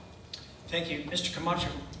people. Thank you. Mr. Camacho,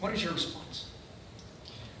 what is your response?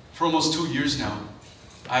 For almost 2 years now,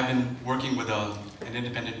 I've been working with an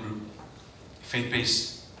independent group,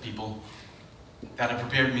 faith-based people, that have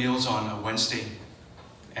prepared meals on a Wednesday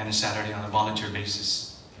and a Saturday on a volunteer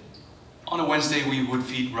basis. On a Wednesday, we would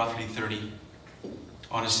feed roughly 30.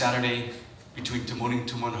 On a Saturday, between Tumuning,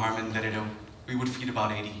 Tumun, Harmon, Lerdo, we would feed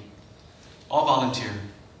about 80. All volunteer.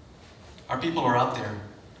 Our people are out there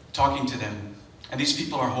talking to them, and these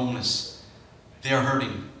people are homeless. They are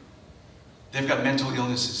hurting. They've got mental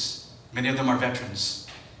illnesses. Many of them are veterans.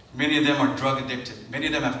 Many of them are drug addicted. Many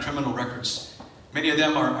of them have criminal records. Many of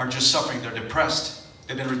them are just suffering. They're depressed.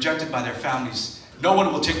 They've been rejected by their families. No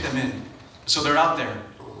one will take them in. So they're out there.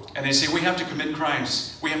 And they say, we have to commit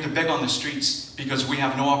crimes. We have to beg on the streets because we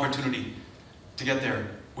have no opportunity to get there.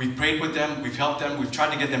 We've prayed with them. We've helped them. We've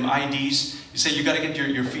tried to get them IDs. You say, you got to get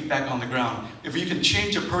your feet back on the ground. If you can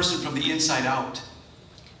change a person from the inside out,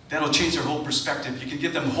 that'll change their whole perspective. You can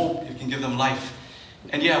give them hope. You can give them life.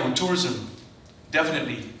 And yeah, with tourism,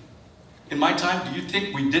 definitely. In my time, do you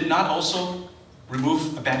think we did not also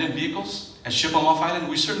remove abandoned vehicles and ship them off island?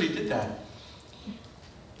 We certainly did that.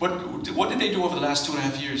 What did they do over the last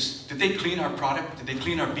 2.5 years? Did they clean our product? Did they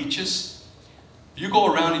clean our beaches? You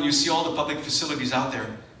go around and you see all the public facilities out there.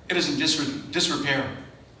 It is in disrepair.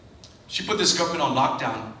 She put this government on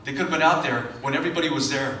lockdown. They could have been out there when everybody was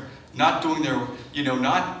there, not doing their,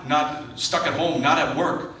 not stuck at home, not at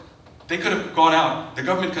work. They could have gone out. The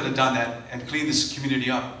government could have done that and cleaned this community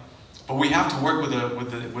up. But we have to work with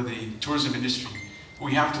the tourism industry.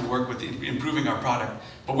 We have to work with improving our product.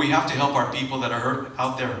 But we have to help our people that are hurt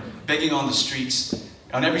out there, begging on the streets.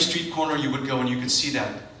 On every street corner you would go and you could see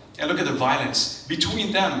that. And look at the violence.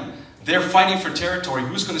 Between them, they're fighting for territory.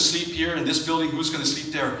 Who's going to sleep here in this building? Who's going to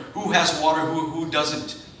sleep there? Who has water? Who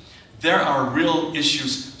doesn't? There are real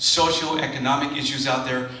issues, socio-economic issues out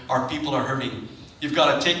there. Our people are hurting. You've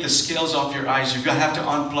got to take the scales off your eyes. You've got to have to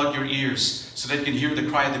unplug your ears so that you can hear the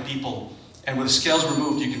cry of the people. And with the scales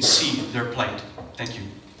removed, you can see their plight. Thank you.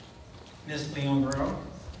 Ms. Leon Guerrero,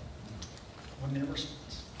 1 minute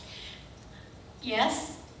response.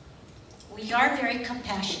 Yes, we are very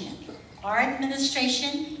compassionate. Our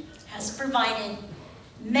administration has provided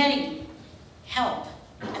many help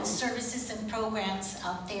and services and programs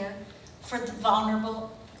out there for the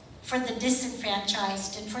vulnerable, for the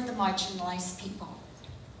disenfranchised, and for the marginalized people.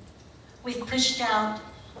 We've pushed out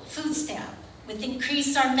food stamp. We've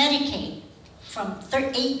increased our Medicaid from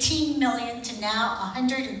 $18 million to now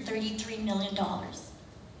 $133 million.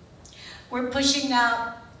 We're pushing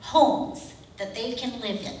out homes that they can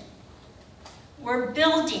live in. We're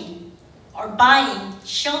building or buying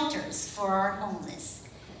shelters for our homeless.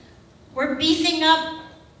 We're beefing up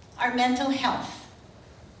our mental health.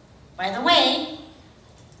 By the way,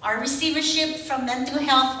 our receivership from mental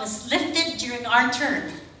health was lifted during our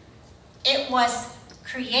term. It was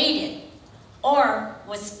created or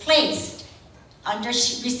was placed under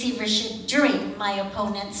receivership during my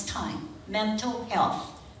opponent's time. Mental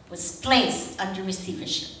health was placed under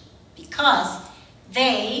receivership because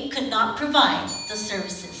they could not provide the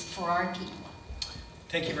services for our people.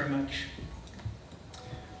 Thank you very much.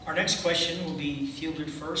 Our next question will be fielded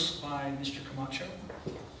first by Mr. Camacho.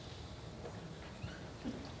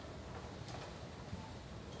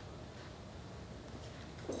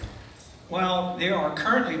 While there are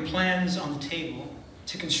currently plans on the table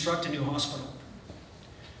to construct a new hospital,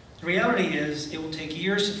 the reality is it will take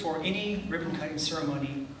years before any ribbon-cutting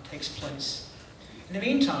ceremony takes place. In the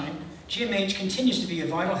meantime, GMH continues to be a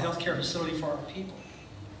vital healthcare facility for our people.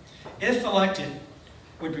 If elected,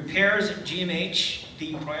 would repairs at GMH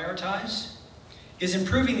be prioritized? Is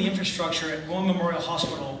improving the infrastructure at Guam Memorial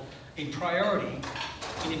Hospital a priority?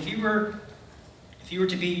 And if you were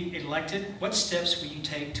to be elected, what steps will you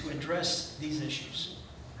take to address these issues?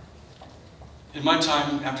 In my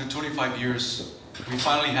time, after 25 years, we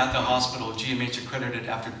finally had the hospital GMH accredited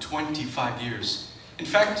after 25 years. In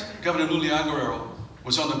fact, Governor Lulian Guerrero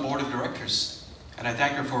was on the board of directors, and I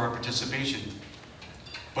thank her for her participation.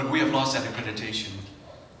 But we have lost that accreditation,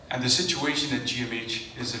 and the situation at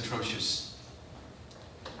GMH is atrocious.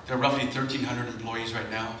 There are roughly 1,300 employees right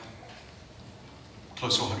now,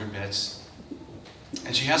 close to 100 beds.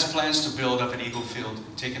 And she has plans to build up an Eagle Field,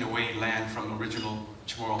 taking away land from original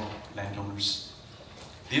Chamorro landowners.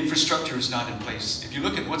 The infrastructure is not in place. If you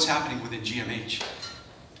look at what's happening within GMH,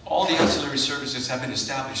 all the ancillary services have been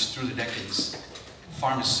established through the decades.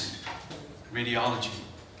 Pharmacy, radiology,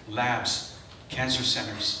 labs, cancer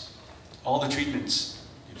centers, all the treatments,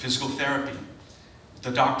 physical therapy,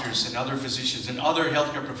 the doctors and other physicians and other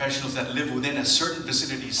healthcare professionals that live within a certain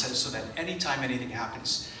vicinity so that anytime anything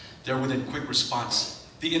happens, they're within quick response.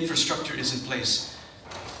 The infrastructure is in place.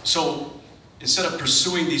 So instead of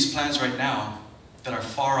pursuing these plans right now that are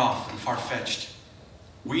far off and far-fetched,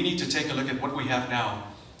 we need to take a look at what we have now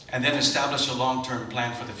and then establish a long-term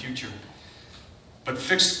plan for the future. But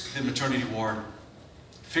fix the maternity ward,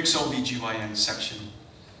 fix OB/GYN section,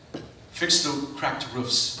 fix the cracked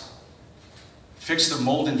roofs, fix the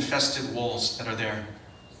mold-infested walls that are there,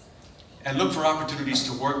 and look for opportunities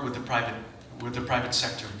to work with the private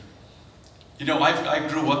sector. You know, I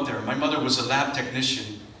grew up there. My mother was a lab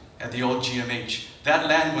technician at the old GMH. That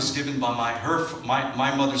land was given by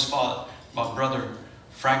my mother's father, my brother,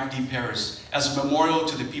 Frank D. Perez, as a memorial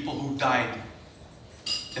to the people who died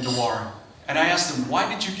in the war. And I asked him, why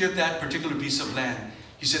did you give that particular piece of land?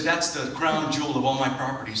 He said, that's the crown jewel of all my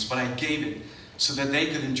properties, but I gave it so that they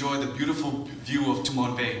could enjoy the beautiful view of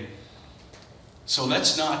Tumon Bay. So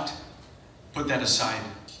let's not put that aside.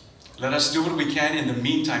 Let us do what we can in the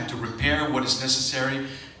meantime to repair what is necessary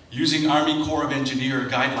using Army Corps of Engineer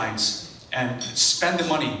guidelines and spend the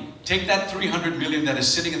money. Take that $300 million that is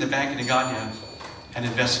sitting in the bank in Iganya and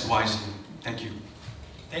invest it wisely. Thank you.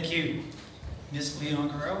 Thank you. Ms. Leon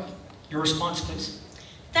Guerrero, your response, please.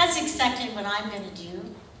 That's exactly what I'm going to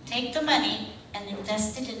do. Take the money and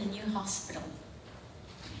invest it in a new hospital.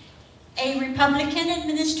 A Republican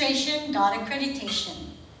administration got accreditation.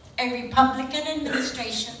 A Republican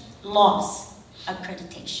administration lost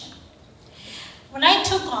accreditation. When I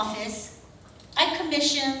took office, I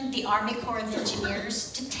commissioned the Army Corps of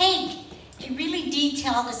Engineers to take a really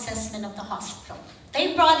detailed assessment of the hospital.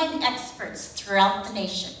 They brought in experts throughout the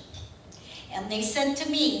nation. And they said to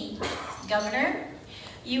me, Governor,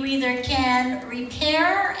 you either can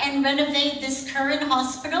repair and renovate this current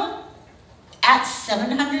hospital at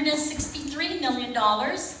 $763 million,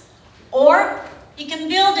 or you can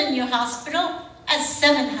build a new hospital at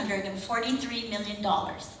 $743 million.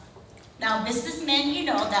 Now, businessmen, you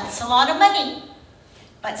know that's a lot of money,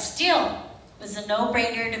 but still was a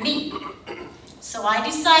no-brainer to me. So I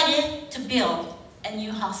decided to build a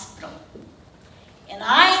new hospital. And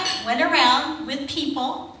I went around with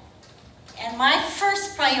people, and my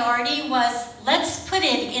first priority was, let's put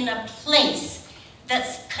it in a place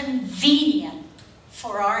that's convenient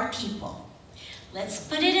for our people. Let's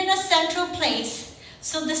put it in a central place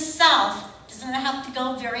so the South doesn't have to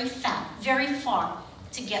go very far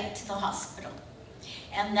to get to the hospital.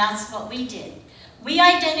 And that's what we did. We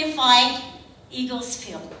identified Eagles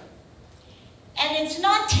Field. And it's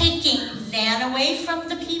not taking land away from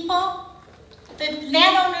the people. The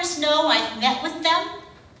landowners know I've met with them.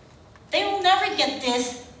 They will never get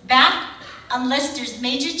this back unless there's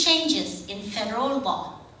major changes in federal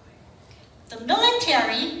law. The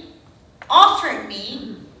military offered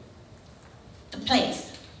me the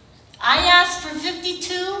place. I asked for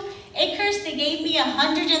 52 acres, they gave me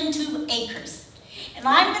 102 acres. And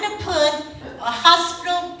I'm going to put a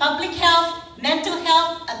hospital, public health, mental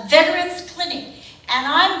health, a veterans clinic, and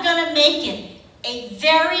I'm going to make it a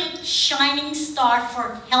very shining star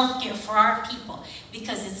for healthcare for our people,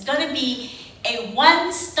 because it's going to be a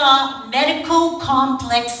one-stop medical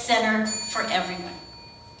complex center for everyone.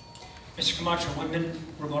 Mr. Camacho, 1 minute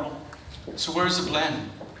rebuttal. So where's the plan?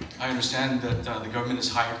 I understand that the government has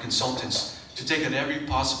hired consultants to take at every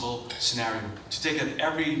possible scenario, to take at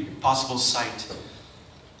every possible site.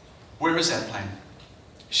 Where is that plan?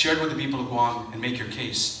 Share it with the people of Guam and make your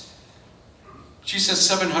case. She says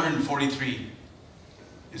 743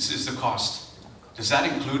 is the cost. Does that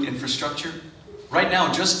include infrastructure? Right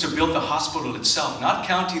now, just to build the hospital itself, not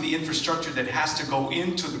counting the infrastructure that has to go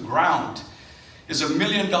into the ground, is $1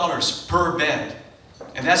 million per bed.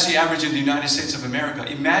 And that's the average in the United States of America.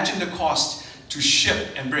 Imagine the cost to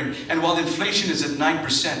ship and bring. And while inflation is at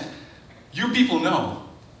 9%, you people know,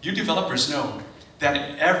 you developers know,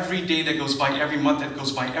 that every day that goes by, every month that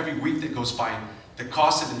goes by, every week that goes by, the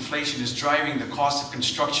cost of inflation is driving the cost of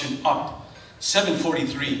construction up.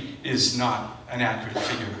 743 is not an accurate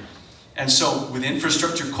figure. And so with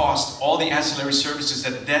infrastructure cost, all the ancillary services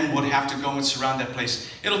that then would have to go and surround that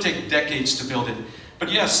place, it'll take decades to build it.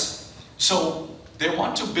 But yes, so they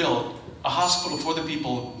want to build a hospital for the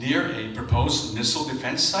people near a proposed missile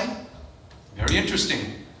defense site. Very interesting.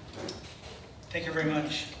 Thank you very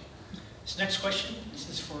much. This next question, this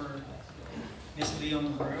is for Ms.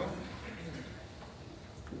 Leon Guerrero.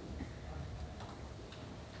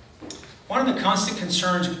 One of the constant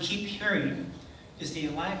concerns we keep hearing is the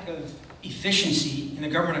lack of efficiency in the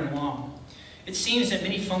government of Guam. It seems that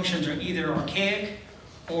many functions are either archaic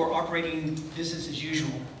or operating business as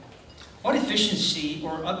usual. What efficiency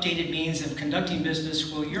or updated means of conducting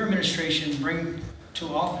business will your administration bring to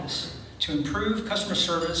office to improve customer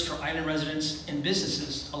service for island residents and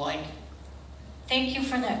businesses alike? Thank you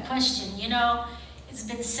for that question. You know, it's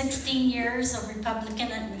been 16 years of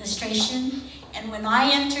Republican administration, and when I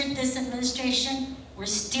entered this administration, we're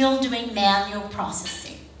still doing manual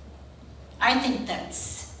processing. I think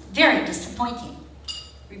that's very disappointing.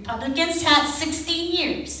 Republicans had 16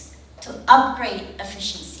 years to upgrade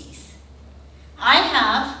efficiencies. I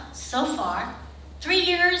have, so far, 3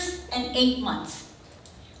 years and 8 months.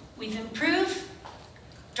 We've improved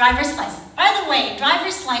driver's license. By the way,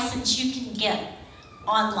 driver's license you can get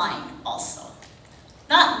online also,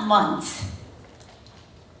 not months.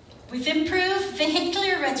 We've improved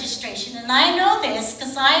vehicular registration, and I know this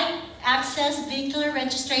because I access vehicular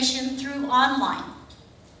registration through online.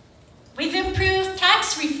 We've improved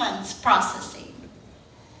tax refunds processing.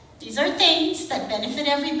 These are things that benefit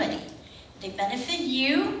everybody. They benefit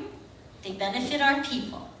you, they benefit our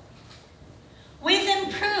people. We've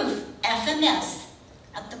improved FMS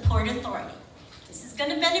at the Port Authority. This is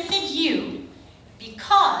going to benefit you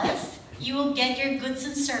because you will get your goods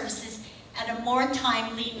and services at a more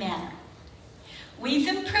timely manner. We've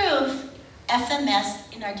improved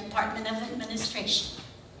FMS in our Department of Administration.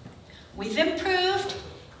 We've improved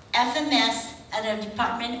FMS at our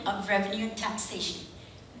Department of Revenue and Taxation.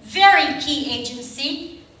 Very key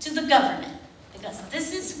agency to the government because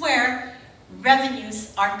this is where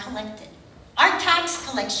revenues are collected. Our tax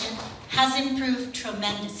collection has improved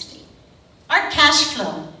tremendously. Our cash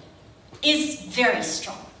flow is very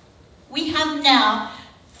strong. We have now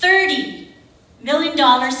 $30 million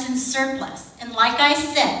in surplus. And like I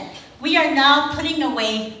said, we are now putting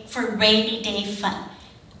away for rainy day fund.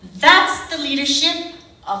 That's the leadership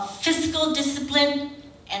of fiscal discipline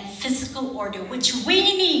and fiscal order, which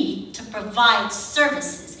we need to provide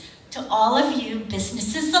services to all of you,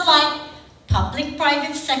 businesses alike, public,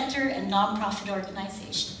 private sector, and nonprofit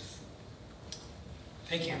organizations.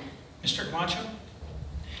 Thank you. Mr. Camacho?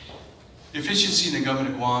 Efficiency in the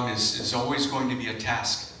government of Guam is always going to be a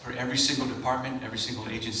task for every single department, every single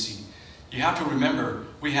agency. You have to remember,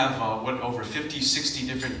 we have over 50, 60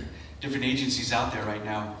 different agencies out there right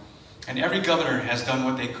now. And every governor has done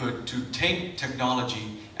what they could to take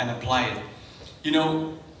technology and apply it. You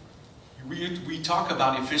know, we talk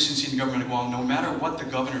about efficiency in the government of Guam, no matter what the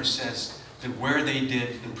governor says, that where they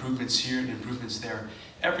did improvements here and improvements there.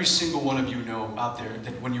 Every single one of you know out there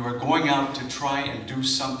that when you are going out to try and do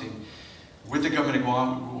something with the government of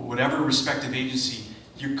Guam, whatever respective agency,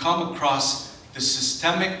 you come across the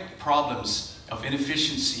systemic problems of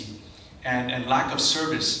inefficiency and lack of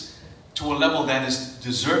service to a level that is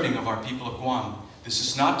deserving of our people of Guam. This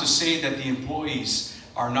is not to say that the employees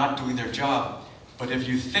are not doing their job, but if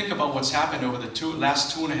you think about what's happened over the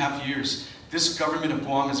last 2.5 years, this government of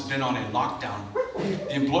Guam has been on a lockdown.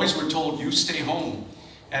 The employees were told, you stay home.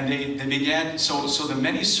 And they began, so the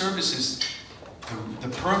many services, the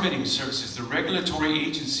permitting services, the regulatory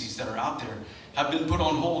agencies that are out there have been put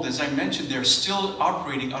on hold. As I mentioned, they're still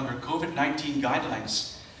operating under COVID-19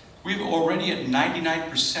 guidelines. We're already at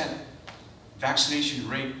 99% vaccination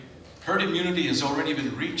rate. Herd immunity has already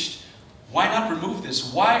been reached. Why not remove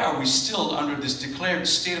this? Why are we still under this declared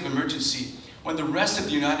state of emergency when the rest of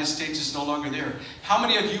the United States is no longer there? How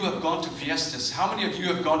many of you have gone to fiestas? How many of you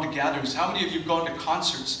have gone to gatherings? How many of you have gone to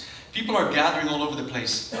concerts? People are gathering all over the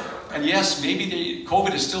place. And yes, maybe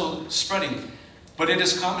COVID is still spreading, but it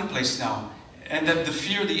is commonplace now. And that the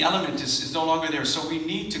fear, the element is no longer there. So we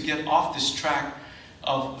need to get off this track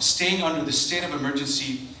of staying under the state of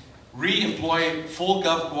emergency, re-employ full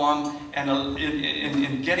Gov Guam,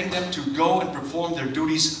 and getting them to go and perform their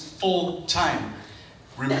duties full time.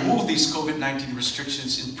 Remove these COVID-19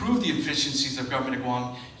 restrictions, improve the efficiencies of government of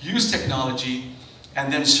Guam, use technology,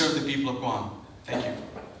 and then serve the people of Guam. Thank you.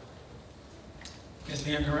 Ms.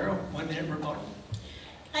 Leon Guerrero, 1 minute rebuttal.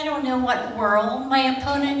 I don't know what world my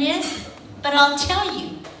opponent is, but I'll tell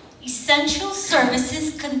you, essential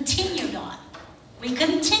services continued on. We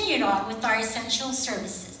continued on with our essential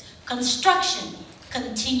services. Construction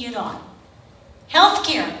continued on.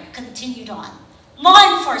 Healthcare continued on.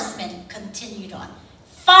 Law enforcement continued on.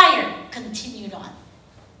 Fire continued on.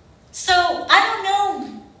 So I don't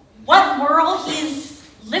know what world he's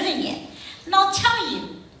living in. And I'll tell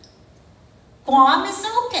you, Guam is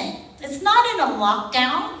open. It's not in a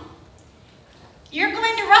lockdown. You're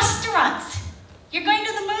going to restaurants. You're going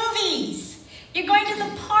to the movies. You're going to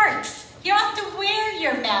the parks. You don't have to wear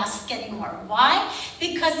wear masks anymore. Why?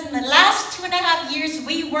 Because in the last 2.5 years,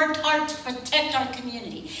 we worked hard to protect our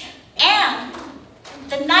community. And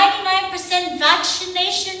the 99%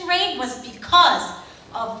 vaccination rate was because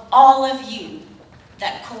of all of you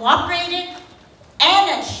that cooperated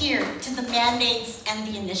and adhered to the mandates and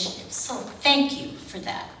the initiatives. So thank you for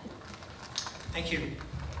that. Thank you.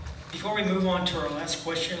 Before we move on to our last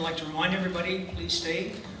question, I'd like to remind everybody, please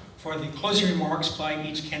stay for the closing remarks by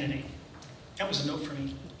each candidate. That was a note for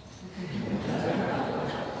me.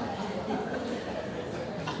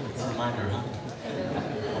 A reminder, huh?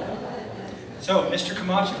 So, Mr.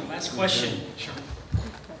 Camacho, last question. Sure.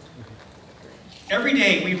 Every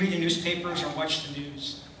day we read the newspapers or watch the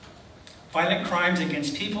news. Violent crimes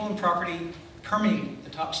against people and property permeate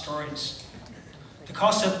the top stories. The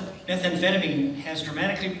cost of methamphetamine has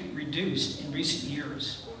dramatically reduced in recent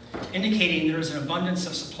years, indicating there is an abundance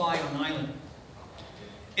of supply on the island.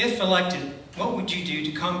 If elected, what would you do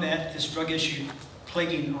to combat this drug issue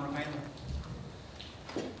plaguing our island?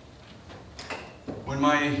 When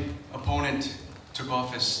my opponent took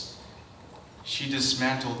office, she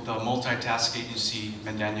dismantled the multitask agency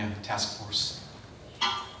Mandania Task Force.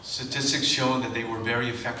 Statistics show that they were very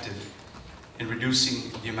effective in reducing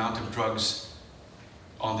the amount of drugs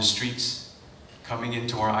on the streets, coming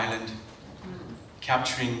into our island,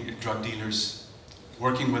 capturing drug dealers,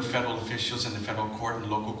 working with federal officials in the federal court and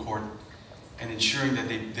local court, and ensuring that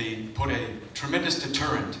they put a tremendous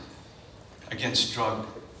deterrent against drug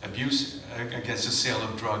abuse, against the sale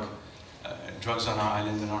of drugs on our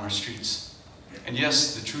island and on our streets. And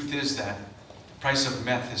yes, the truth is that the price of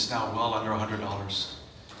meth is now well under $100.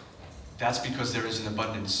 That's because there is an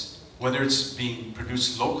abundance. Whether it's being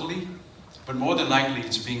produced locally, but more than likely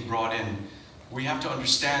it's being brought in. We have to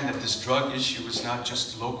understand that this drug issue is not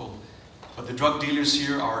just local, but the drug dealers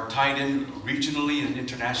here are tied in regionally and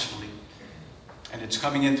internationally. And it's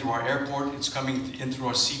coming in through our airport, it's coming in through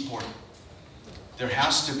our seaport. There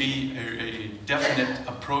has to be a definite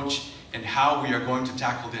approach in how we are going to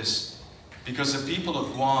tackle this, because the people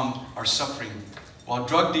of Guam are suffering. While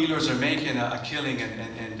drug dealers are making a killing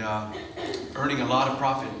and earning a lot of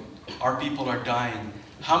profit, our people are dying.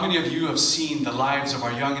 How many of you have seen the lives of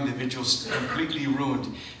our young individuals completely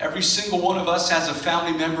ruined? Every single one of us has a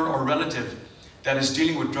family member or relative that is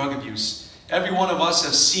dealing with drug abuse. Every one of us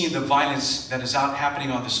has seen the violence that is out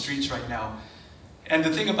happening on the streets right now. And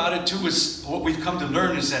the thing about it too is, what we've come to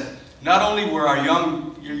learn is that not only were our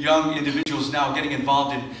young individuals now getting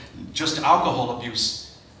involved in just alcohol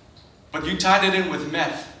abuse, but you tied it in with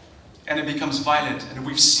meth and it becomes violent. And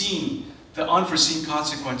we've seen the unforeseen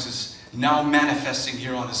consequences now manifesting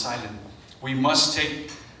here on this island. We must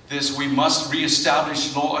take this, we must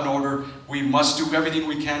reestablish law and order, we must do everything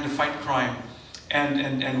we can to fight crime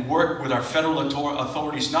and work with our federal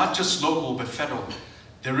authorities, not just local but federal.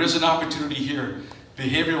 There is an opportunity here.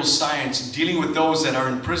 Behavioral science, dealing with those that are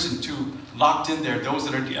in prison too, locked in there, those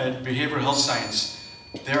that are behavioral health science.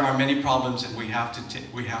 There are many problems and we have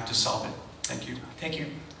to solve it. Thank you. Thank you.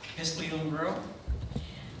 Ms. Leland Guerrero?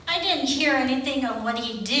 I didn't hear anything of what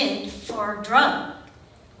he did for drug.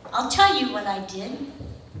 I'll tell you what I did.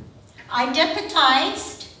 I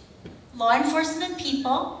deputized law enforcement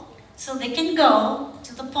people so they can go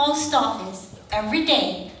to the post office every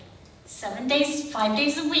day, 7 days, 5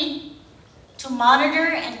 days a week, to monitor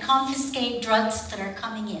and confiscate drugs that are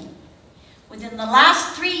coming in. Within the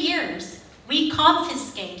last 3 years, we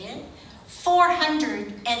confiscated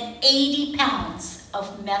 480 pounds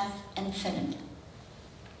of methamphetamine.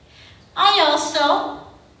 I also,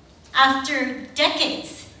 after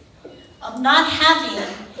decades of not having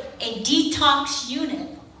a detox unit,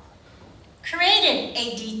 created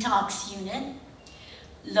a detox unit.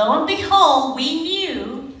 Lo and behold, we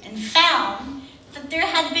knew and found that there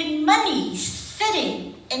had been money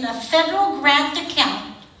sitting in a federal grant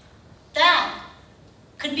account that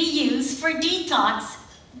could be used for detox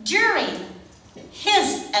during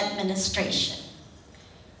his administration.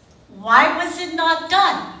 Why was it not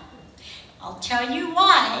done? I'll tell you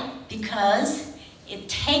why. Because it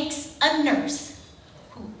takes a nurse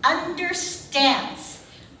who understands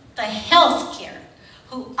the health care,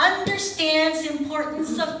 who understands the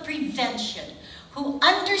importance of prevention, who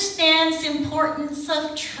understands the importance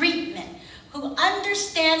of treatment, who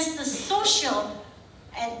understands the social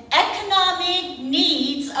and economic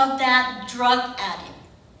needs of that drug addict,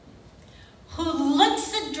 who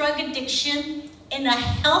looks at drug addiction in a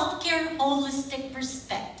healthcare holistic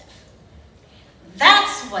perspective.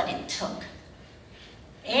 That's what it took.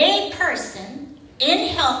 A person in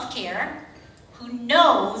healthcare who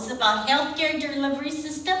knows about healthcare delivery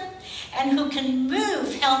system and who can move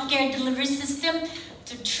healthcare delivery system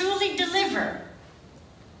to truly deliver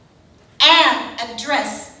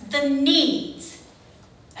address the needs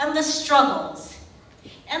and the struggles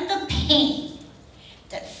and the pain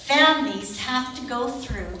that families have to go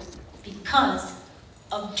through because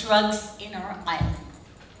of drugs in our island.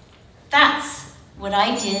 That's what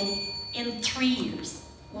I did in 3 years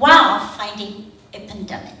while fighting a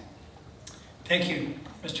pandemic. Thank you.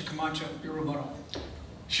 Mr. Camacho, your rebuttal.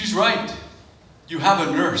 She's right. You have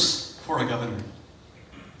a nurse for a governor.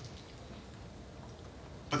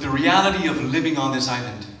 But the reality of living on this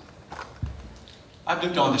island, I've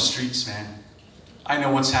lived on the streets, man. I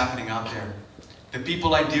know what's happening out there. The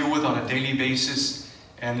people I deal with on a daily basis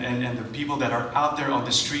and the people that are out there on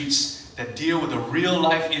the streets that deal with the real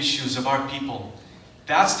life issues of our people,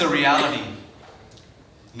 that's the reality,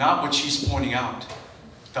 not what she's pointing out.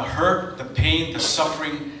 The hurt, the pain, the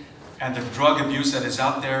suffering, and the drug abuse that is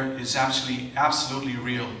out there is actually absolutely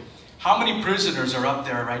real. How many prisoners are up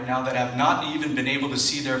there right now that have not even been able to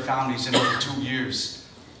see their families in over 2 years?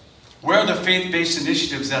 Where are the faith-based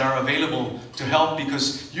initiatives that are available to help?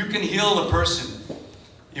 Because you can heal a person.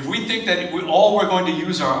 If we think that all we're going to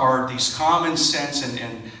use are these common sense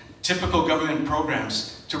and typical government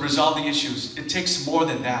programs to resolve the issues, it takes more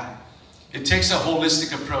than that. It takes a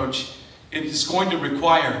holistic approach. It is going to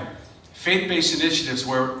require faith-based initiatives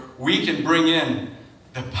where we can bring in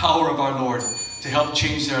the power of our Lord to help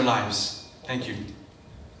change their lives. Thank you.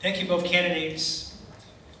 Thank you, both candidates.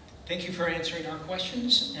 Thank you for answering our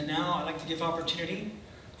questions. And now I'd like to give opportunity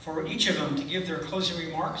for each of them to give their closing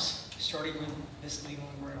remarks, starting with Ms. Leland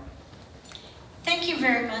Guerrero. Thank you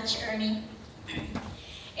very much, Ernie.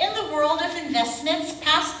 In the world of investments,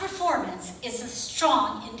 past performance is a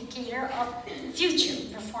strong indicator of future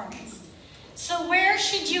performance. So where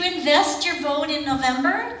should you invest your vote in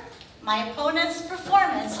November? My opponent's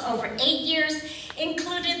performance over 8 years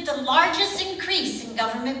included the largest increase in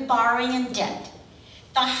government borrowing and debt,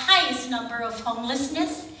 the highest number of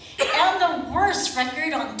homelessness, and the worst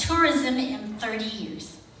record on tourism in 30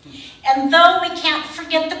 years. And though we can't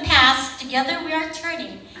forget the past, together we are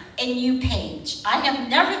turning a new page. I have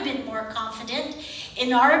never been more confident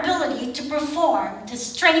in our ability to perform, to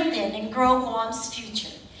strengthen and grow Guam's future.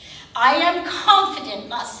 I am confident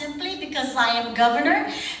not simply because I am governor,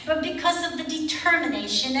 but because of the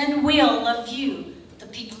determination and will of you, the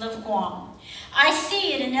people of Guam. I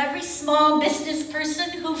see it in every small business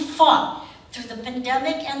person who fought through the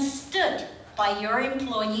pandemic and stood by your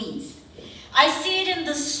employees. I see it in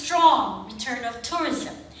the strong return of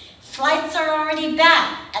tourism. Flights are already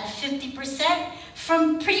back at 50%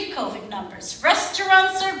 from pre-COVID numbers.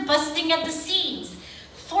 Restaurants are busting at the seams.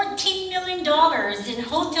 $14 million in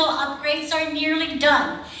hotel upgrades are nearly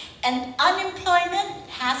done, and unemployment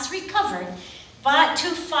has recovered to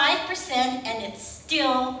 5%, and it's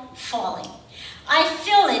still falling. I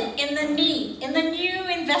feel it in the new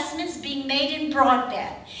investments being made in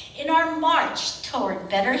broadband, in our march toward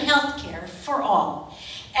better healthcare for all,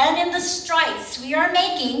 and in the strides we are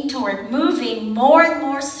making toward moving more and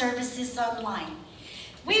more services online.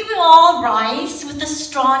 We will all rise with a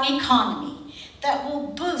strong economy that will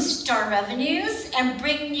boost our revenues and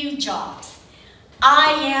bring new jobs.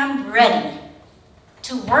 I am ready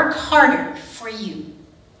to work harder for you,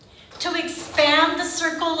 to expand the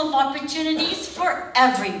circle of opportunities for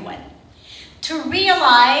everyone, to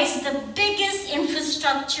realize the biggest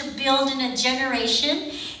infrastructure build in a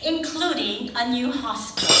generation, including a new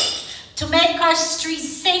hospital, to make our streets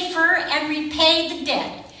safer and repay the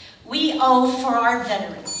debt we owe for our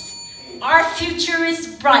veterans. Our future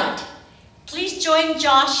is bright. Please join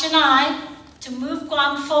Josh and I to move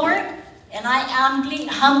Guam forward, and I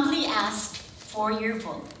humbly ask for your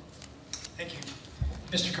vote. Thank you.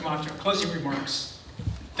 Mr. Camacho, closing remarks.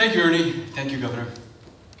 Thank you, Ernie. Thank you, Governor.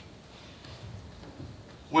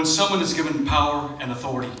 When someone is given power and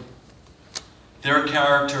authority, their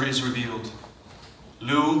character is revealed.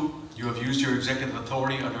 Lou, you have used your executive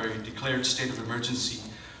authority under a declared state of emergency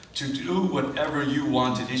to do whatever you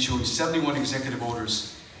wanted, issuing 71 executive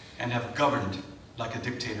orders, and have governed like a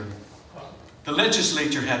dictator. The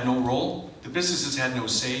legislature had no role, the businesses had no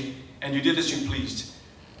say, and you did as you pleased.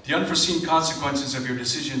 The unforeseen consequences of your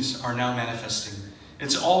decisions are now manifesting.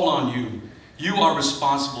 It's all on you. You are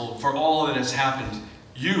responsible for all that has happened.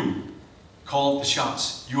 You called the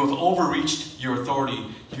shots. You have overreached your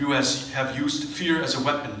authority. You have used fear as a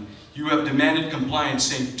weapon. You have demanded compliance,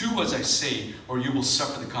 saying, do as I say, or you will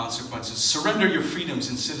suffer the consequences. Surrender your freedoms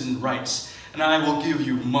and citizen rights, and I will give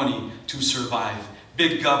you money to survive.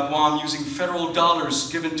 Big Gov Guam, using federal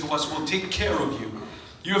dollars given to us, will take care of you.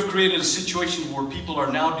 You have created a situation where people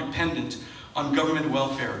are now dependent on government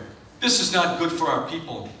welfare. This is not good for our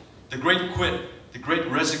people. The great quit, the great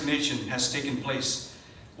resignation has taken place.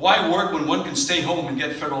 Why work when one can stay home and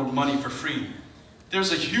get federal money for free?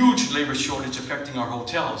 There's a huge labor shortage affecting our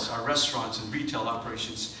hotels, our restaurants and retail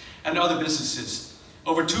operations, and other businesses.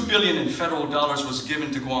 Over $2 billion in federal dollars was given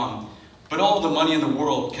to Guam, but all the money in the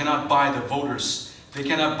world cannot buy the voters. They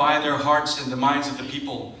cannot buy their hearts and the minds of the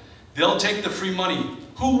people. They'll take the free money.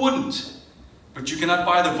 Who wouldn't? But you cannot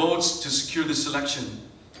buy the votes to secure this election.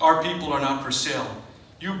 Our people are not for sale.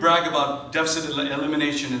 You brag about deficit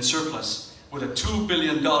elimination and surplus with a $2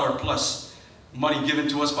 billion plus money given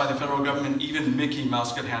to us by the federal government. Even Mickey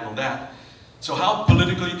Mouse could handle that. So how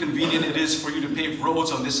politically convenient it is for you to pave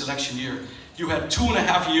roads on this election year. You had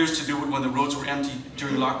 2.5 years to do it when the roads were empty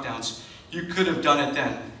during lockdowns. You could have done it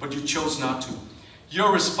then, but you chose not to.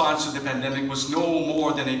 Your response to the pandemic was no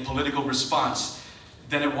more than a political response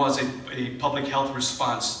than it was a public health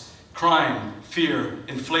response. Crime, fear,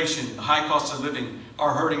 inflation, the high cost of living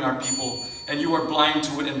are hurting our people, and you are blind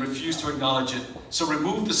to it and refuse to acknowledge it. So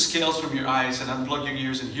remove the scales from your eyes and unplug your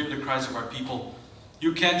ears and hear the cries of our people.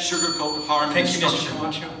 You can't sugarcoat harm and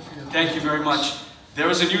destruction. Thank you very much. There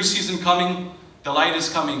is a new season coming. The light is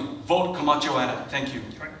coming. Vote Camacho Ada. Thank you.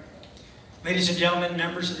 Ladies and gentlemen,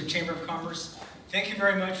 members of the Chamber of Commerce, thank you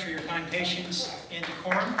very much for your kind patience and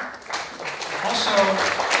decorum. Also,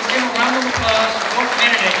 let's give a round of applause for both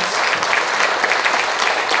candidates.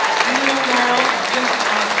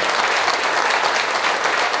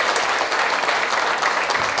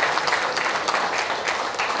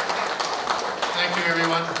 Thank you,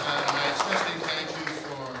 everyone.